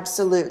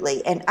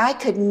 Absolutely. And I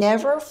could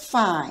never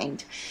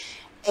find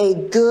a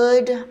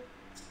good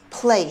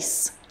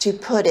place to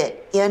put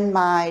it in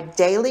my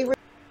daily routine.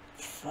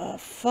 For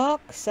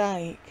fuck's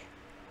sake.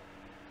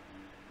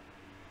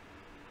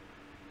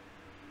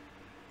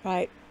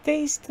 Right,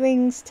 these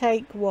things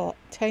take what?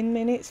 10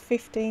 minutes,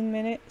 15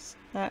 minutes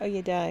out of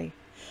your day?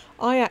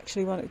 I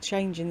actually want to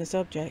change in the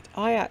subject.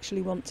 I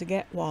actually want to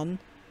get one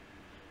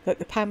that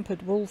the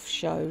Pampered Wolf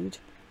showed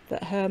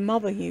that her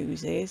mother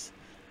uses,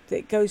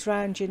 that goes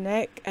round your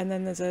neck and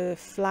then there's a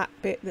flat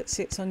bit that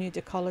sits on your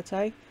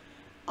décolleté.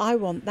 I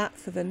want that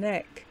for the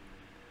neck,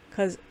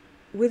 because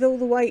with all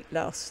the weight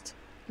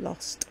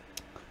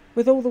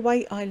with all the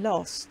weight I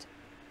lost,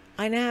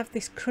 I now have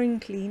this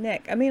crinkly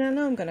neck. I mean, I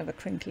know I'm going to have a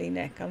crinkly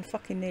neck. I'm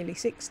fucking nearly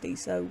 60,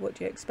 so what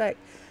do you expect?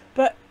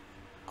 But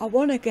I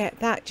want to get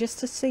that just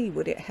to see,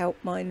 would it help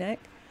my neck?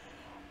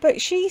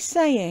 But she's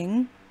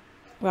saying,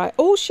 right,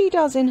 all she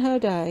does in her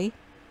day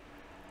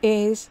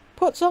is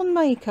puts on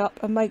makeup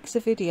and makes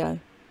a video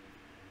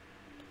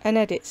and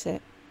edits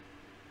it.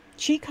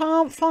 She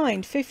can't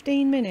find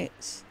 15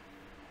 minutes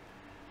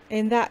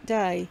in that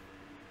day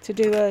to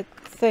do a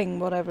thing,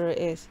 whatever it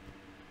is.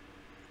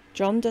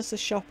 John does the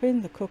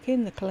shopping, the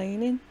cooking, the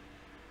cleaning.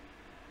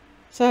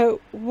 So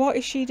what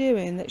is she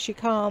doing that she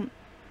can't,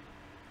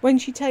 when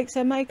she takes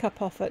her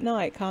makeup off at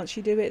night, can't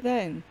she do it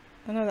then?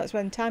 I know that's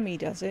when Tammy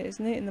does it,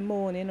 isn't it? In the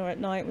morning or at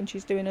night when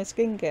she's doing her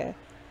skincare.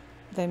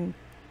 Them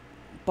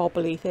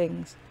bobbly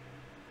things.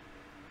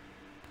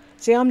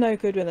 See, I'm no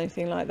good with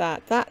anything like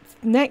that. That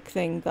neck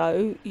thing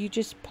though, you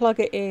just plug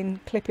it in,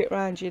 clip it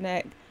around your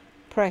neck,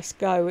 press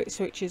go, it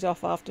switches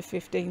off after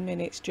 15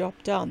 minutes, job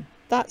done.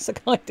 That's the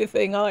kind of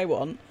thing I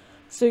want.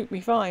 Suit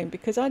me fine,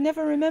 because I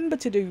never remember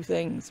to do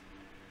things.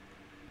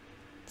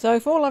 So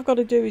if all I've got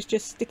to do is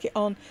just stick it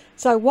on.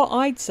 So what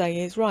I'd say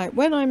is, right,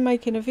 when I'm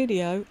making a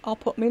video, I'll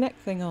put my neck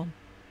thing on.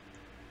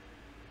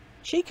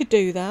 She could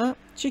do that.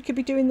 She could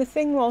be doing the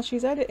thing while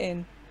she's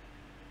editing.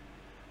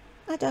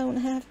 I don't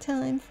have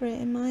time for it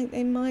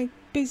in my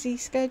busy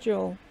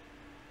schedule.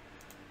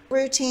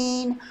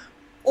 Routine,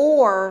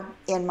 or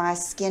in my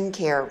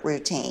skincare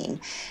routine.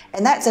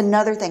 And that's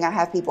another thing I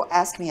have people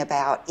ask me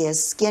about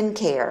is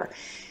skincare.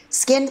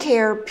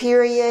 Skincare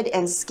period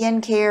and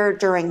skincare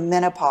during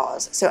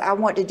menopause. So I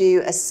want to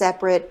do a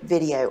separate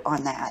video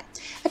on that.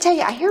 I tell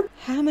you, I hear...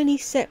 How many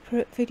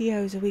separate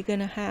videos are we going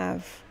to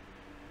have?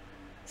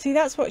 See,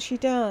 that's what she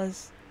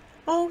does.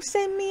 Oh,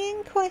 send me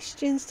in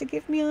questions to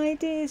give me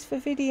ideas for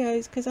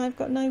videos, because I've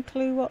got no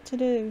clue what to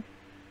do.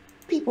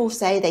 People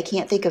say they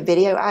can't think of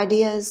video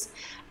ideas.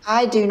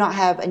 I do not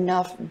have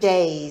enough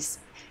days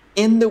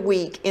in the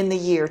week, in the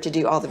year, to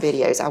do all the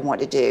videos I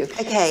want to do.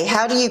 Okay,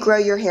 how do you grow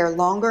your hair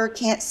longer?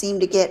 Can't seem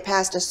to get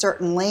past a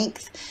certain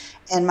length,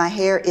 and my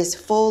hair is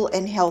full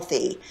and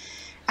healthy.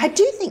 I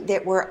do think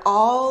that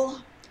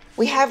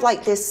we have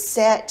like this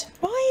set...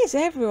 Why is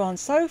everyone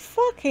so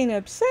fucking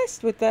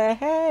obsessed with their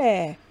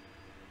hair?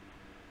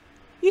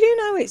 You do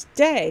know it's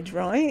dead,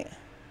 right?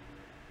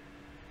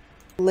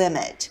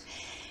 Limit.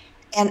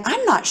 And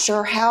I'm not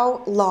sure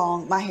how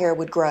long my hair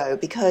would grow,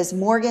 because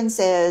Morgan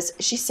says,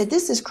 she said,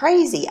 this is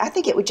crazy. I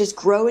think it would just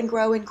grow and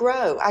grow and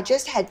grow. I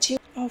just had 2...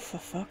 Oh, for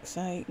fuck's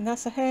sake. And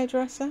that's a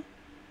hairdresser?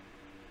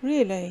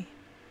 Really?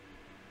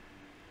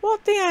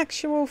 What the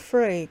actual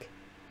frig?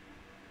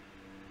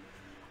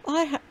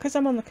 Because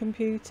I'm on the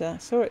computer, I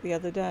saw it the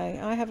other day.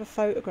 I have a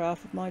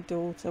photograph of my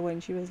daughter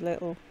when she was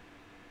little.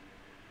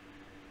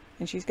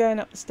 And she's going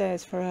up the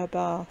stairs for her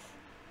bath.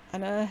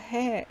 And her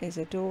hair is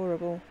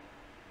adorable.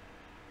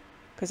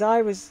 Because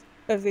I was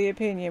of the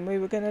opinion we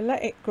were going to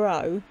let it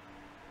grow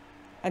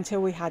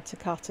until we had to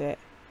cut it.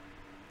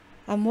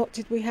 And what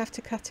did we have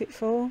to cut it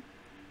for?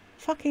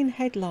 Fucking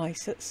head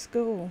lice at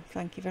school.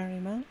 Thank you very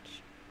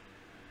much.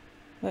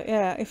 But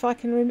yeah,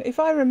 if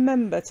I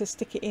remember to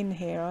stick it in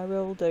here, I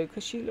will do,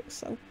 because she looks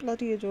so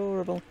bloody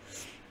adorable.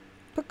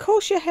 But of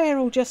course your hair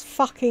will just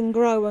fucking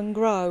grow and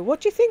grow.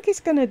 What do you think it's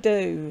going to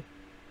do?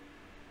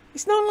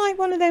 It's not like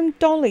one of them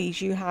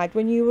dollies you had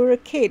when you were a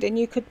kid and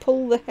you could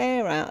pull the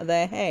hair out of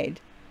their head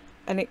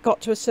and it got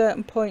to a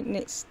certain point and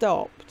it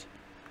stopped.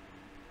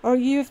 Or are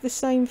you of the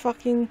same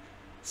fucking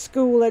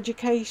school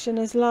education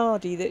as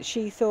Lardy, that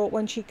she thought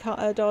when she cut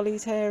her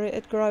dolly's hair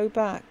it'd grow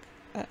back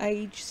at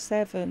age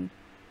 7?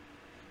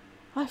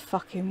 I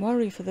fucking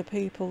worry for the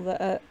people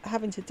that are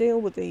having to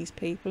deal with these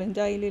people in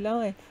daily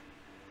life.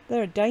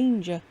 They're a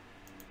danger.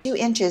 2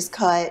 inches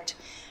cut,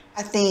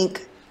 I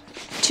think,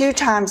 2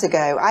 times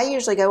ago. I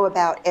usually go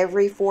about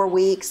every 4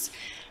 weeks.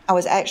 I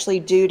was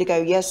actually due to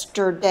go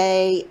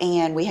yesterday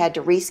and we had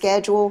to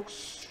reschedule.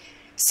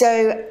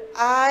 So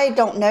I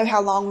don't know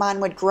how long mine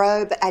would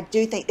grow, but I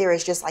do think there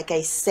is just like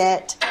a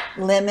set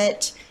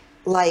limit,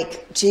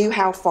 like to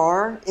how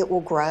far it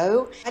will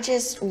grow. I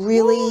just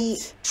really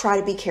try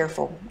to be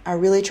careful. I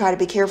really try to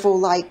be careful.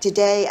 Like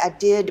today I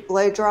did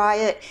blow dry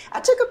it. I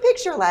took a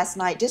picture last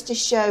night just to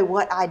show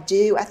what I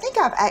do. I think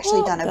I've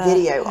actually done a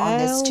video on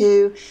this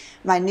too.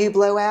 My new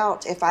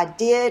blowout. If I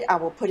did, I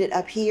will put it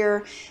up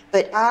here.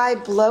 But I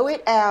blow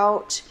it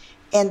out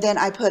and then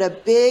I put a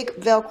big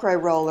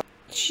Velcro roller.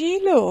 She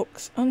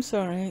looks, I'm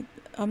sorry,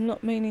 I'm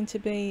not meaning to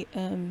be,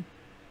 oh,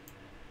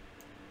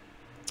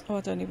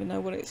 I don't even know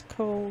what it's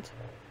called.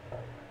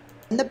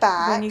 In the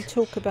back. When you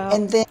talk about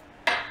and then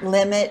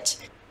limit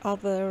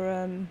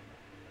other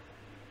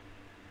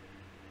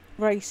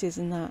races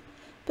and that.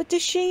 But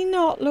does she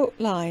not look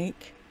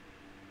like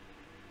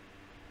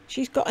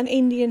she's got an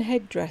Indian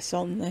headdress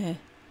on there?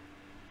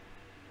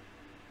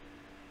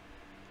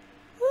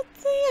 What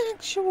the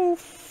actual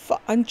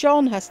and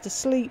John has to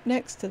sleep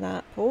next to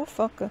that. Poor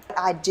fucker.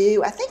 I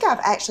think I've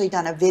actually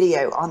done a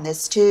video on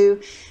this too.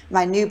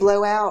 My new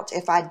blowout.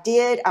 If I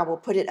did, I will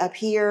put it up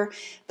here.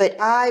 But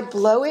I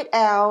blow it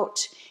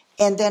out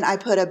and then I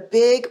put a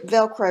big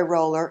Velcro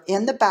roller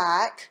in the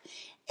back.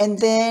 And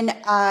then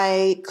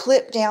I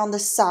clip down the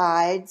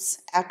sides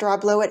after I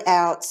blow it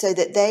out so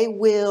that they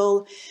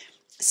will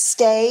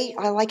stay.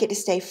 I like it to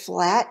stay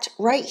flat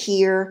right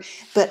here,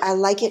 but I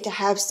like it to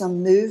have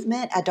some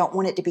movement. I don't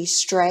want it to be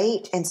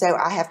straight. And so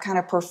I have kind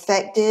of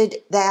perfected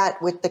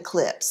that with the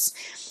clips.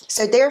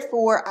 So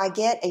therefore I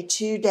get a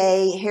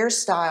 2-day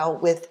hairstyle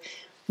with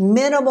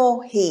minimal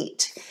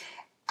heat.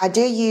 I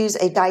do use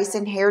a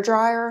Dyson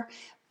hairdryer,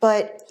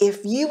 but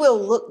if you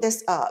will look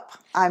this up,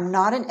 I'm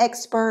not an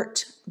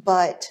expert,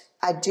 but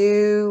I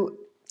do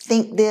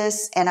think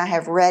this, and I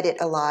have read it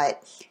a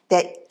lot,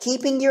 that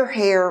keeping your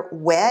hair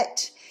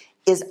wet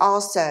is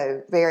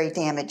also very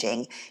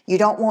damaging. You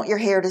don't want your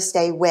hair to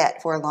stay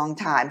wet for a long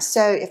time.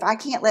 So if I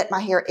can't let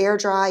my hair air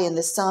dry in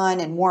the sun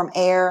and warm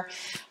air,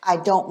 I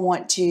don't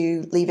want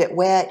to leave it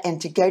wet.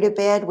 And to go to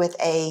bed with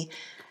a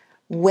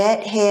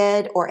wet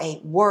head or a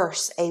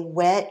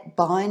wet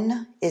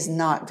bun is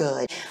not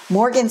good.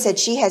 Morgan said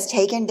she has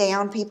taken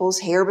down people's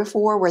hair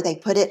before where they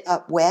put it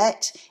up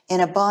wet in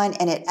a bun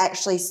and it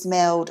actually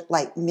smelled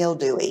like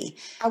mildewy.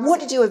 I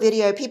want to do a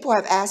video. People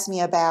have asked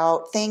me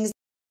about things.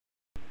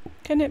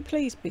 Can it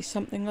please be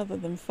something other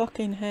than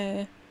fucking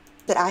hair?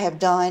 That I have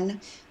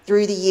done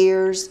through the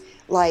years,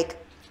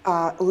 like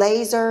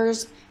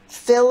lasers,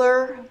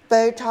 filler,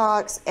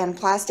 Botox, and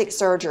plastic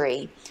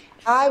surgery.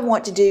 I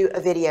want to do a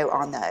video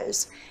on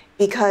those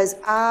because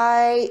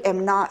I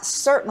am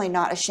certainly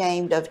not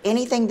ashamed of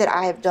anything that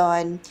I have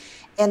done,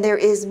 and there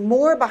is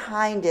more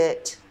behind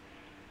it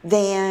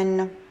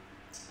than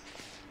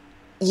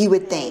you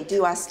would think.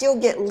 Do I still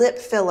get lip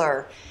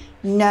filler?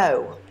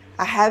 No,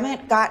 I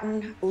haven't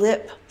gotten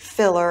lip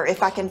filler.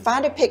 If I can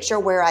find a picture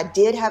where I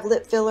did have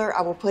lip filler,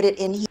 I will put it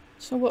in here.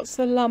 So what's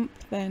the lump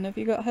then? Have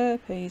you got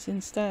herpes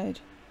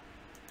instead?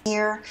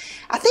 Here,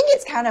 I think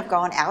it's kind of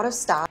gone out of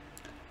style.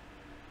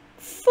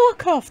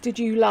 Fuck off, did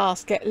you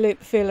last get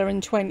lip filler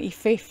in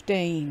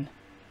 2015?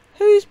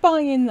 Who's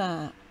buying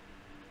that?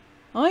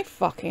 I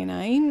fucking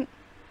ain't.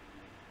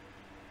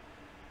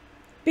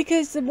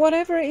 Because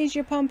whatever it is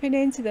you're pumping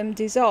into them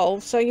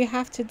dissolves, so you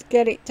have to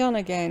get it done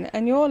again.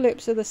 And your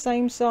lips are the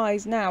same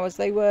size now as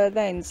they were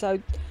then, so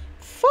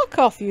fuck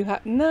off, you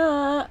have...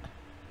 Nah.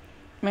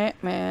 Meh,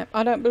 meh.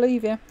 I don't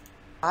believe you.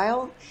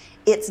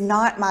 It's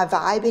not my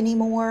vibe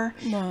anymore.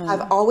 No.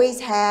 I've always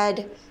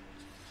had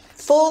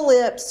full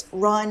lips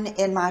run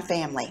in my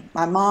family.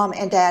 My mom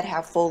and dad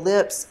have full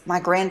lips. My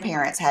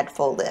grandparents had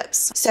full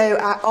lips. So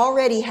I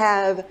already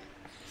have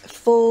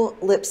full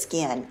lip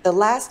skin. The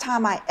last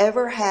time I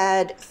ever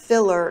had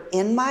filler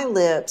in my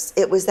lips,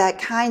 it was that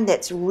kind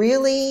that's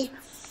really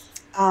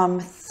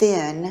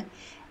thin.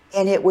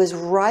 And it was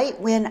right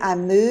when I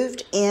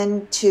moved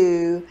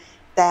into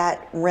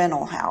that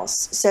rental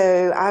house.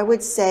 So I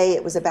would say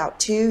it was about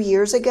 2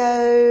 years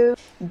ago.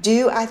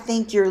 Do I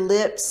think your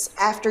lips,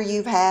 after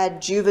you've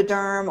had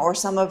Juvederm or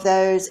some of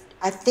those,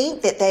 I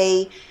think that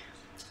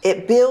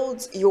it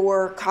builds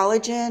your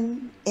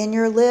collagen in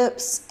your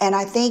lips, and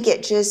I think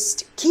it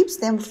just keeps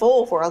them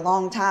full for a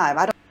long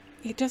time.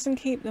 It doesn't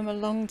keep them a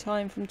long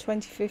time from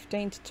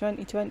 2015 to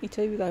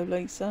 2022 though,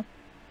 Lisa.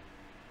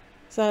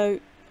 So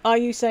are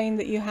you saying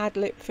that you had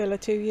lip filler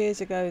 2 years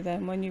ago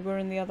then when you were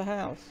in the other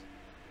house?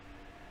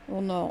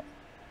 Or not?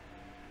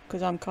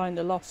 Because I'm kind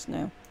of lost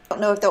now. I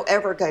don't know if they'll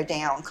ever go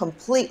down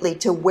completely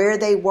to where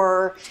they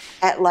were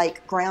at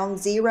like ground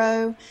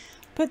zero.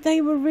 But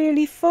they were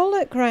really full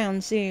at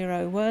ground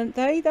zero, weren't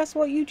they? That's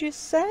what you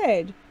just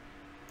said.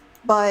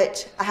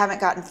 But I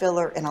haven't gotten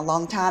filler in a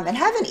long time and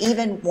haven't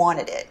even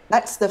wanted it.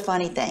 That's the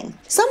funny thing.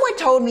 Someone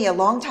told me a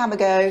long time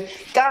ago,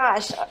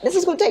 gosh, this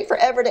is going to take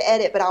forever to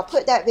edit, but I'll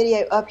put that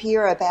video up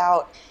here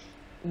about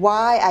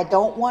why I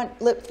don't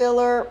want lip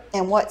filler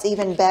and what's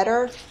even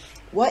better.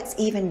 What's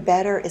even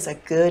better is a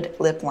good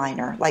lip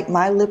liner. Like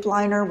my lip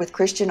liner with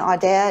Christian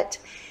Audette,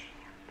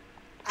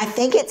 I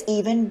think it's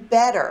even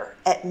better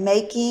at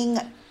making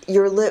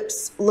your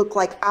lips look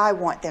like I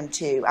want them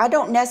to. I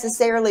don't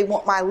necessarily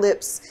want my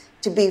lips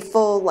to be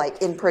full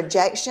like in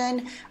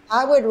projection.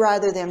 I would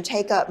rather them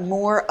take up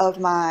more of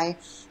my,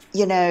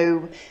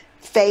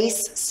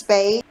 face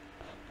space.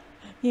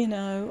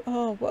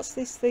 Oh, what's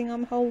this thing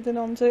I'm holding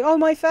on to? Oh,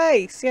 my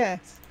face,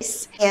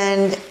 yes.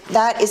 And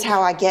that is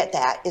how I get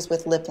that, is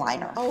with lip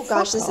liner. Oh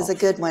gosh, this is a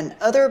good one.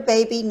 Other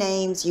baby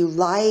names you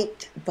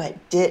liked but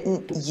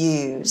didn't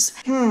use.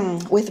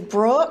 With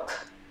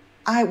Brooke,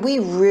 we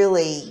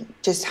really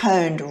just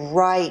honed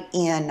right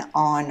in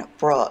on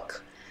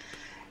Brooke.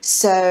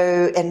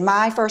 So, and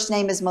my first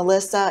name is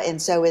Melissa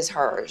and so is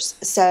hers.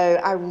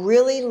 So I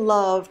really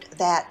loved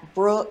that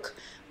Brooke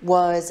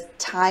was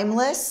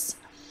timeless.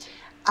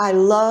 I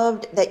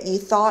loved that you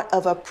thought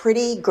of a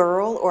pretty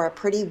girl or a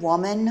pretty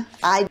woman.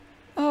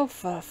 Oh,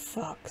 for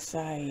fuck's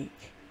sake.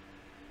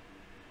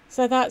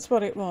 So that's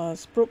what it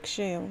was, Brooke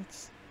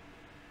Shields.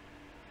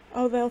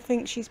 Oh, they'll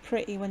think she's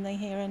pretty when they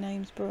hear her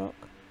name's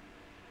Brooke.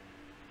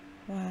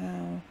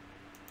 Wow.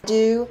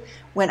 Do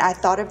when I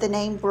thought of the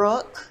name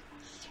Brooke,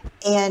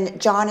 and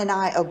John and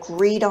I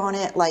agreed on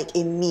it like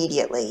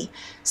immediately.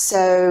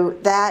 So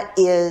that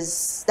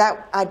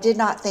I did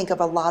not think of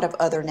a lot of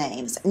other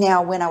names.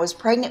 Now, when I was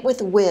pregnant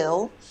with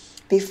Will,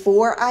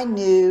 before I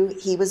knew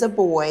he was a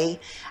boy,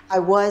 I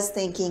was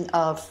thinking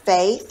of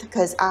Faith,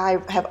 because I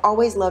have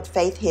always loved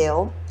Faith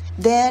Hill.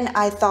 Then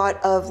I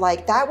thought of,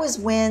 like, that was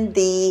when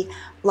the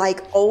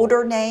like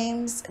older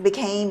names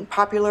became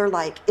popular,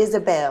 like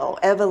Isabel,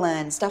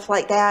 Evelyn, stuff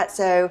like that.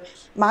 So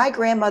my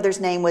grandmother's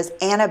name was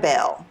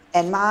Annabelle,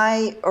 and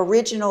my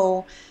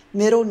original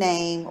middle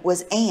name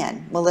was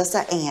Ann,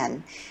 Melissa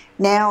Ann.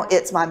 Now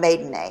it's my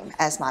maiden name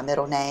as my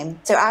middle name.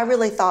 So I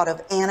really thought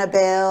of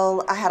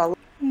Annabelle. I had a...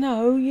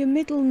 No, your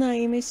middle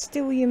name is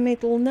still your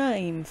middle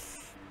name.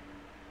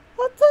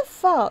 What the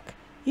fuck?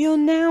 You're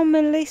now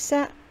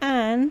Melissa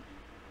Ann,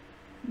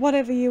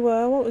 whatever you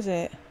were, what was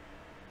it?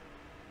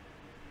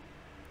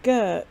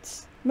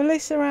 Gertz.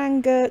 Melissa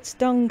Ann Gertz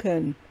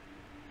Duncan.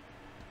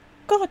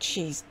 God,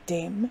 she's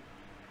dim.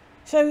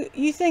 So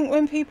you think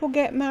when people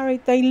get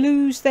married they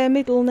lose their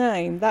middle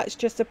name? That's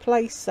just a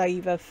place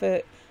saver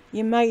for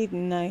your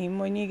maiden name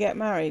when you get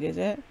married, is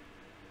it?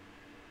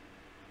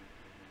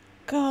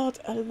 God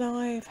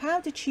alive. How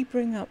did she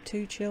bring up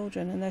 2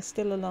 children and they're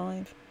still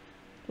alive?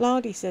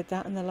 Lardy said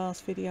that in the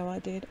last video I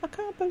did. I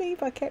can't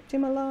believe I kept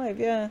him alive.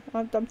 Yeah,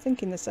 I'm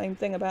thinking the same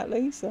thing about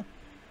Lisa.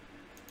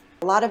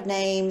 A lot of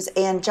names,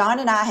 and John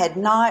and I had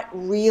not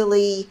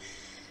really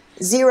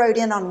zeroed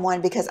in on one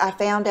because I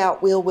found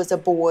out Will was a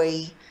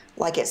boy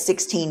like at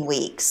 16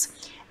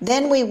 weeks.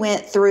 Then we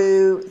went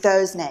through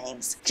those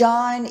names.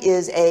 John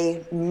is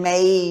a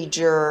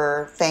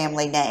major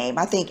family name.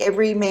 I think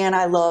every man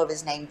I love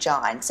is named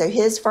John. So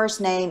his first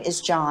name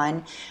is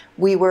John.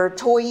 We were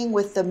toying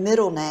with the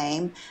middle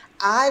name.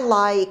 I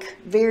like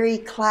very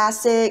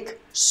classic,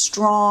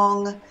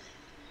 strong,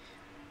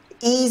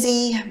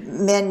 easy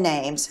men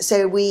names.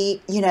 So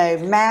we,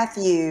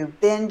 Matthew,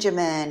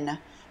 Benjamin,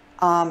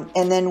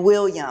 and then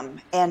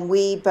William. And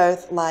we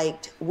both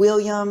liked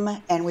William,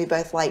 and we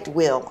both liked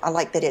Will. I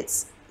like that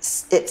it's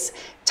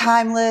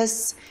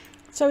timeless.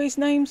 So his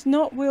name's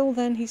not Will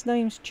then, his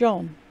name's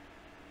John.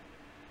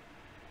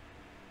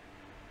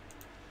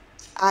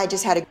 I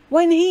just had a...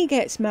 When he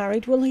gets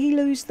married, will he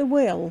lose the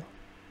will?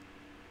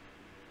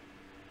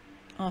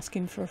 Ask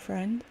him for a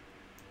friend.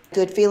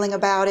 Good feeling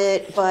about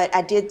it, but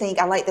I did think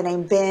I like the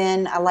name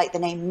Ben, I like the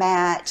name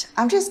Matt.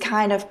 I'm just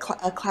kind of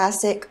a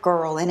classic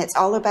girl, and it's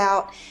all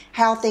about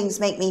how things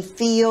make me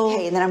feel.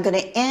 Okay, and then I'm going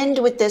to end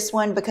with this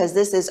one because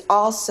this is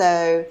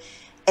also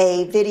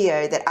a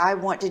video that I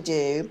want to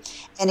do,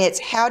 and it's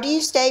how do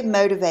you stay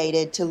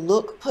motivated to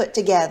look put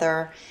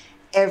together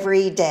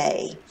every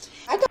day?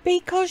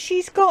 Because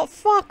she's got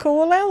fuck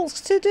all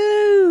else to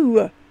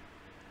do.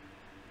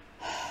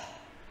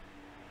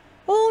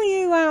 All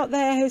you out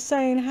there who's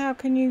saying how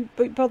can you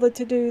be bothered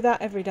to do that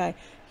every day,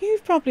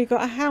 you've probably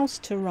got a house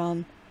to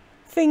run,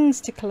 things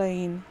to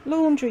clean,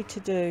 laundry to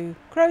do,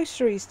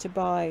 groceries to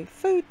buy,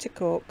 food to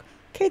cook,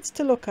 kids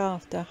to look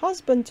after,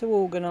 husband to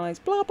organise,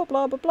 blah blah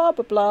blah blah blah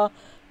blah blah.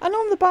 And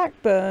on the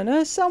back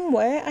burner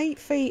somewhere 8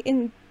 feet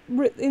in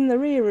the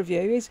rear of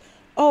you is,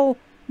 oh,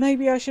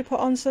 maybe I should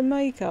put on some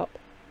makeup.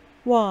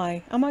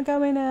 Why? Am I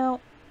going out?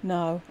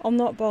 No, I'm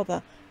not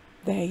bothered.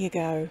 There you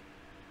go.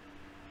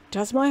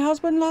 Does my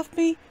husband love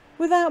me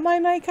without my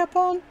makeup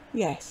on?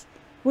 Yes.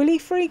 Will he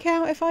freak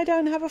out if I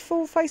don't have a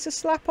full face of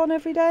slap on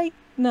every day?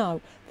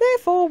 No.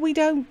 Therefore, we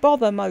don't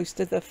bother most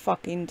of the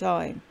fucking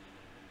time.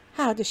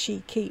 How does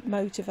she keep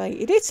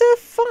motivated? It's her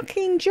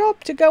fucking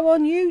job to go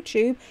on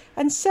YouTube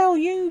and sell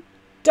you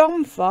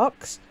dumb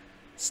fucks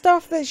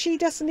stuff that she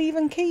doesn't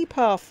even keep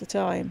half the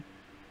time.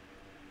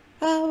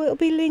 Oh, it'll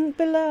be linked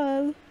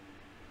below.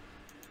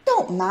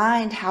 Don't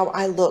mind how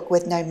I look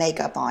with no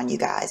makeup on, you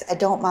guys. I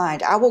don't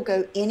mind. I will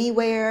go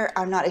anywhere.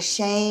 I'm not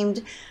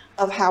ashamed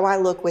of how I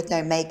look with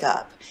no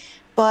makeup.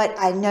 But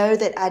I know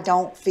that I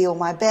don't feel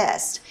my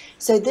best.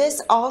 So this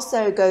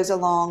also goes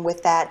along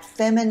with that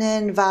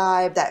feminine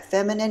vibe, that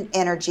feminine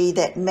energy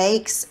that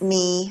makes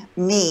me,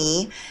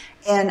 me.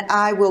 And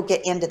I will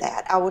get into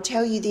that. I will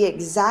tell you the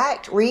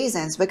exact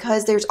reasons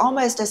because there's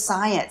almost a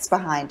science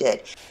behind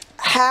it.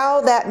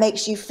 How that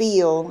makes you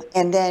feel,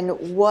 and then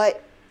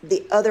what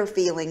the other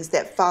feelings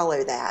that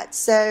follow that.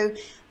 So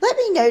let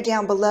me know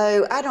down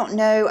below. I don't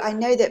know. I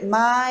know that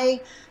my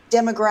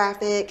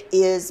demographic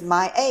is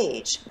my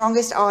age.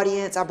 Strongest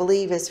audience, I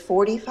believe, is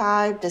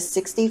 45 to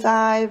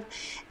 65.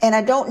 And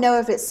I don't know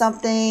if it's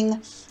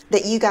something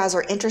that you guys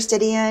are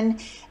interested in.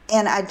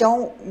 And I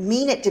don't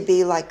mean it to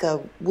be like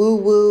a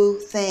woo-woo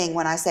thing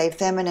when I say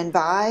feminine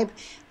vibe.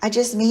 I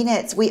just mean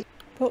it's...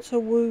 What's a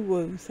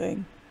woo-woo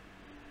thing?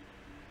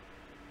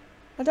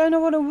 I don't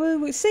know what a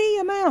woo-woo... See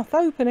your mouth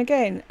open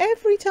again.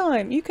 Every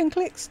time. You can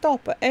click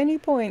stop at any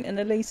point in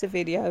a Lisa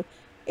video.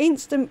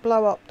 Instant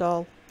blow up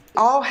doll.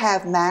 All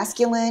have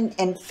masculine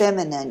and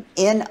feminine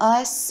in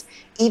us,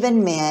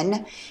 even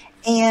men.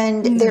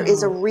 And there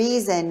is a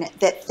reason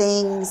that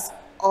things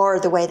are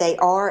the way they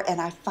are,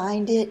 and I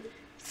find it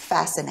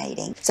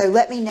fascinating. So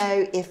let me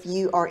know if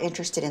you are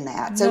interested in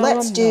that. So No,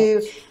 let's I'm do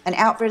not. an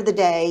outfit of the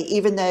day,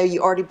 even though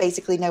you already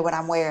basically know what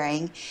I'm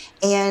wearing,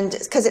 and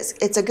because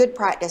it's a good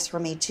practice for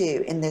me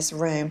too in this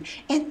room.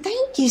 And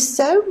thank you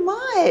so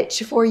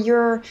much for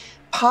your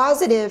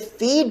positive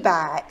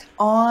feedback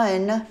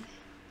on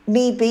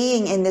me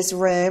being in this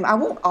room. I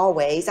won't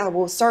always. I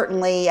will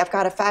certainly. I've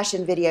got a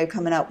fashion video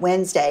coming up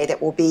Wednesday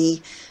that will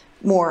be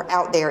more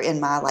out there in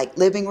my like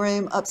living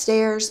room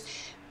upstairs.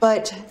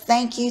 But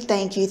thank you,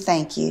 thank you,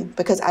 thank you,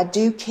 because I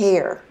do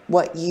care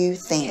what you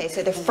think. Okay,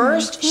 so the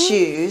first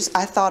shoes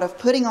I thought of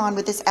putting on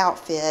with this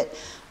outfit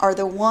are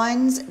the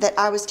ones that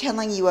I was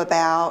telling you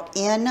about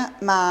in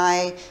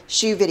my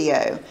shoe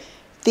video.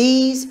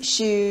 These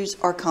shoes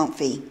are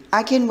comfy.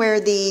 I can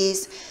wear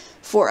these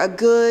for a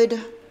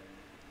good,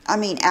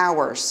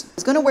 hours. I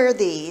was gonna wear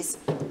these,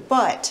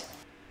 but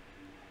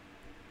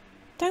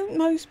Don't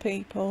most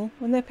people,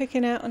 when they're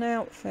picking out an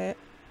outfit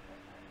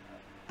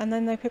and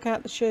then they pick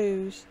out the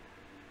shoes,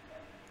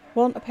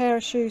 want a pair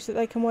of shoes that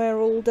they can wear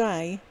all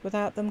day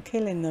without them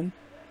killing them?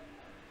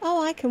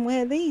 Oh, I can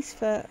wear these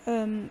for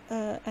an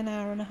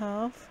hour and a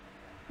half.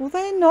 Well,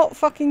 they're not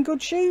fucking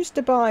good shoes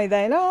to buy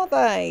then, are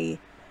they?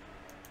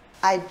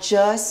 I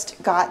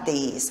just got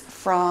these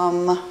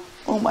from,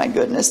 oh my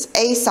goodness,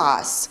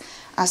 ASOS.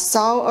 I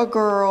saw a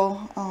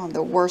girl, oh, I'm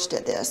the worst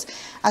at this.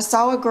 I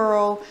saw a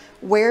girl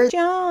wear.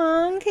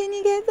 John, can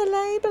you get the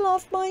label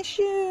off my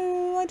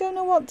shoe? I don't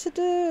know what to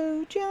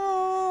do.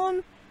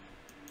 John.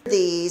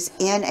 These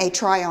in a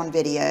try-on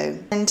video.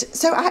 And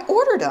so I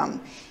ordered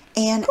them.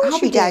 And Of course I'll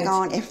be you did.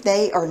 daggone if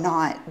they are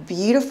not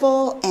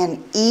beautiful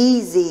and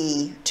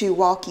easy to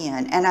walk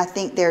in. And I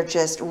think they're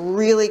just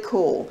really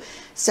cool.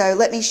 So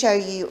let me show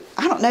you.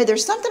 I don't know,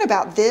 there's something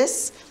about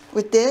this,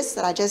 with this,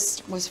 that I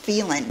just was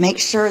feeling. Make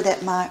sure that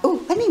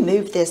oh, let me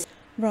move this.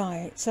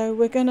 Right, so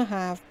we're going to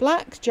have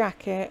black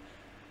jacket,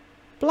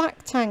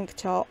 black tank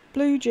top,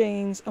 blue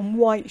jeans and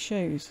white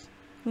shoes.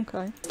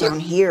 Okay. Down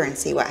here and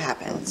see what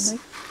happens.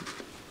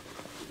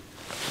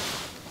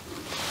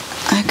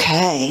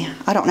 Okay,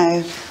 I don't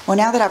know. Well,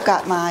 now that I've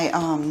got my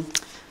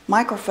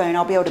microphone,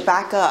 I'll be able to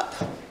back up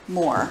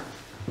more.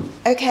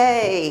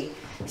 Okay,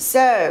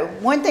 so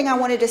one thing I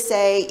wanted to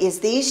say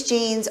is these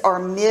jeans are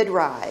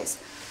mid-rise.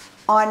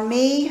 On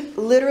me,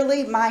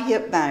 literally my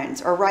hip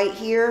bones are right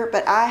here,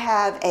 but I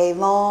have a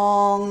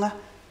long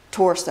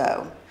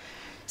torso.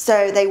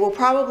 So they will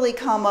probably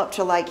come up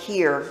to like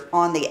here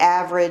on the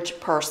average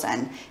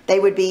person.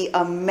 They would be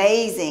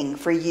amazing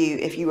for you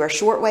if you are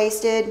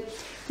short-waisted.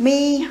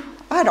 Me,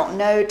 I don't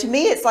know. To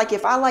me, it's like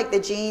if I like the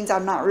jeans,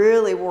 I'm not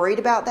really worried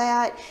about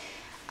that.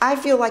 I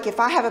feel like if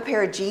I have a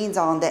pair of jeans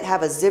on that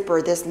have a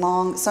zipper this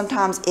long,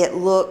 sometimes it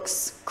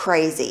looks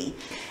crazy.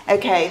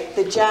 Okay,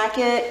 the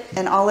jacket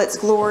in all its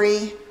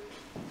glory.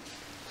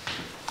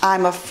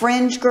 I'm a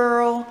fringe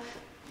girl.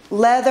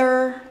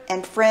 Leather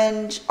and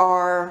fringe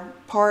are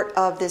part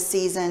of this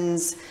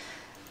season's.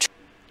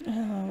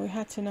 Oh, we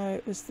had to know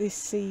it was this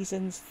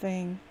season's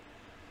thing.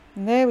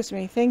 And there was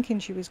me thinking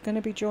she was going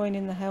to be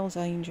joining the Hells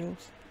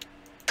Angels.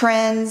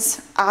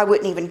 Trends. I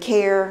wouldn't even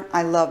care.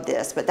 I love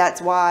this, but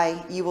that's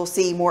why you will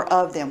see more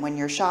of them when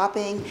you're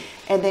shopping.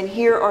 And then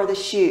here are the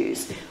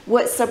shoes.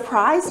 What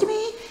surprised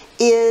me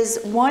is,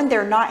 one,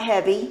 they're not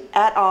heavy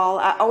at all.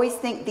 I always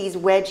think these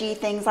wedgie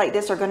things like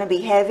this are going to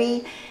be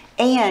heavy,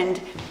 and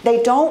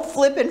they don't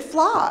flip and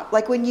flop.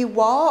 Like when you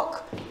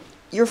walk,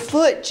 your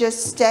foot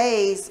just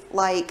stays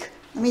like,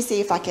 let me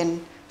see if I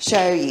can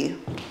show you.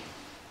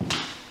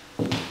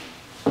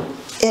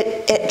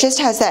 It just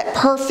has that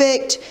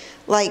perfect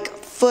like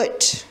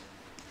foot,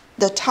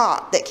 the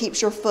top that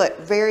keeps your foot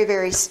very,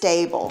 very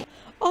stable.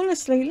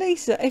 Honestly,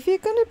 Lisa, if you're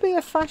going to be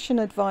a fashion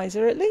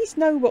advisor, at least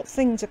know what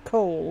things are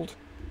called.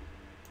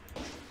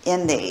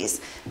 In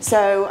these.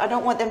 So I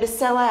don't want them to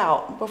sell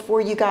out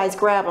before you guys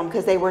grab them,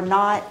 because they were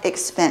not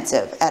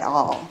expensive at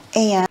all.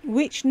 And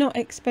Which not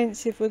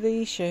expensive were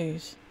these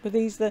shoes? Were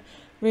these the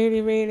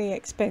really, really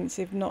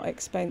expensive, not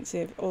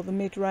expensive, or the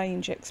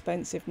mid-range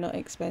expensive, not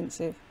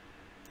expensive?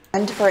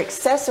 And for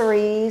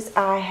accessories,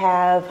 I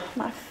have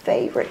my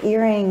favorite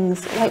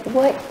earrings. Like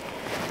what?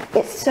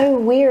 It's so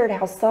weird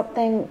how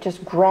something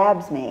just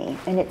grabs me.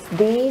 And it's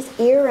these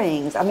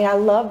earrings. I mean, I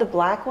love the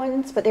black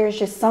ones, but there's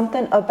just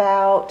something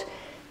about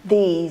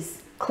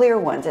these clear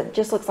ones. It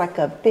just looks like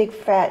a big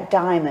fat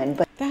diamond.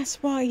 But That's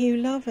why you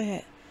love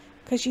it.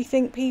 Because you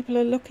think people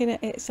are looking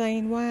at it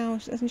saying, wow,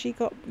 hasn't she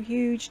got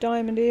huge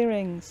diamond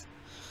earrings?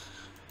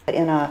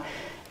 in a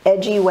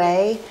edgy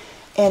way.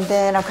 And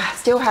then I've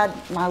still had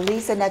my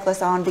Lisa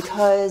necklace on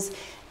because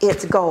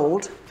it's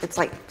gold. It's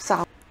like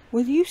solid.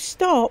 Will you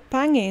stop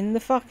banging the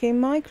fucking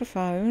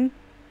microphone?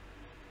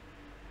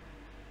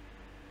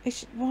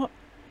 It's what?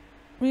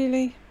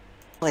 Really?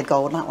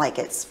 Gold, not like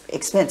it's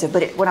expensive,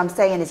 but what I'm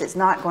saying is it's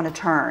not going to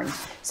turn.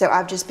 So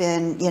I've just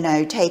been, you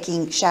know,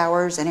 taking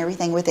showers and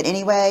everything with it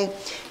anyway.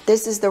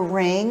 This is the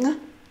ring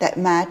that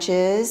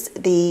matches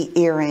the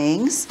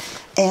earrings.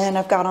 And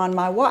I've got on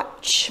my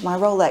watch, my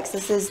Rolex.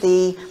 This is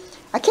the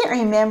I can't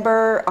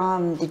remember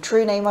the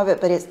true name of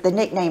it, but it's the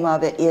nickname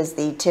of it is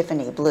the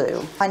Tiffany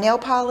Blue. My nail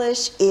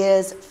polish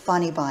is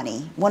Funny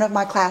Bunny, one of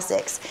my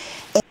classics.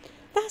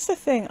 That's the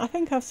thing. I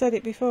think I've said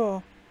it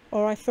before,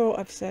 or I thought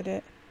I've said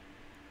it.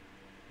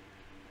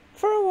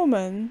 For a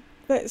woman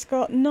that's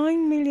got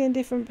 9 million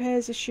different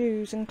pairs of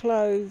shoes and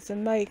clothes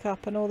and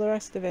makeup and all the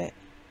rest of it,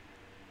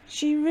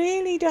 she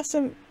really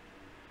doesn't,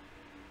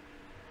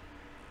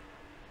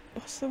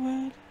 what's the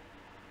word?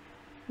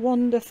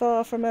 Wander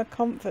far from her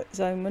comfort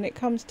zone when it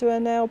comes to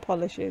her nail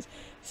polishes.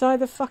 It's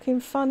either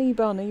fucking Funny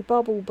Bunny,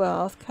 Bubble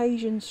Bath,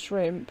 Cajun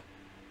Shrimp.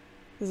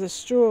 There's a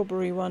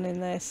strawberry one in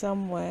there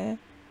somewhere.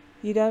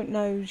 You Don't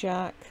Know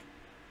Jack.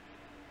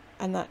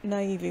 And that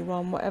navy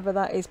one, whatever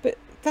that is. But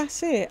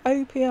that's it.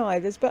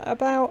 OPI. There's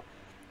about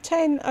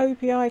 10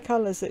 OPI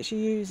colours that she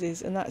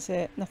uses, and that's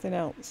it. Nothing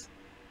else.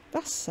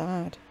 That's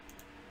sad.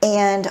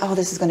 And, oh,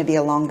 this is going to be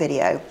a long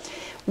video.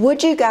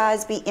 Would you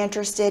guys be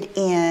interested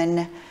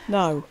in...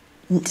 No.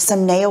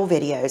 Some nail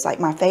videos, like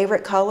my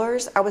favorite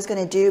colors? I was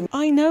going to do...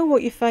 I know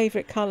what your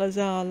favourite colours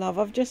are, love.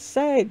 I've just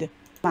said.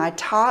 My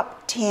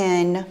top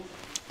 10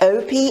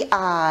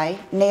 OPI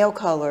nail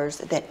colors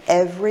that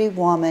every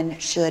woman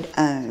should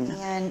own.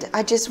 And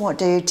I just want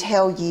to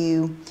tell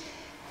you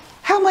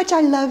how much I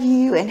love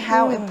you and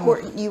how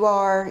important you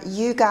are.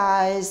 You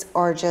guys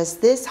are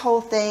just, this whole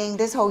thing,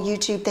 this whole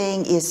YouTube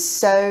thing is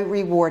so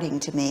rewarding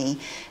to me.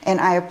 And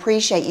I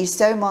appreciate you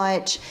so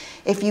much.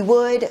 If you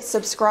would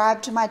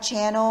subscribe to my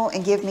channel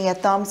and give me a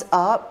thumbs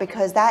up,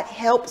 because that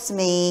helps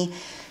me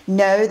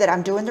know that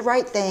I'm doing the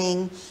right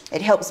thing.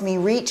 It helps me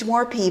reach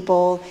more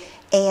people.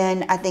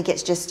 And I think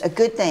it's just a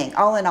good thing.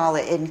 All in all,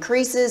 it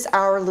increases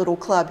our little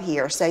club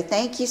here. So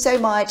thank you so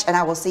much, and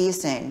I will see you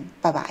soon.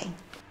 Bye-bye.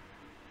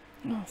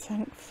 Oh,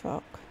 thank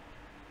fuck.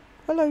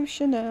 Hello,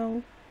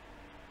 Chanel.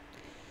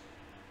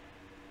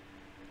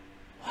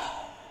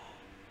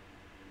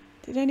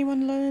 Did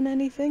anyone learn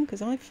anything?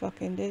 Because I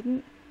fucking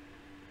didn't.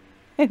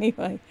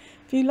 Anyway,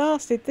 if you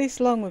lasted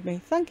this long with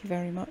me, thank you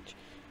very much.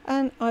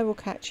 And I will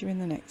catch you in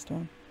the next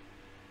one.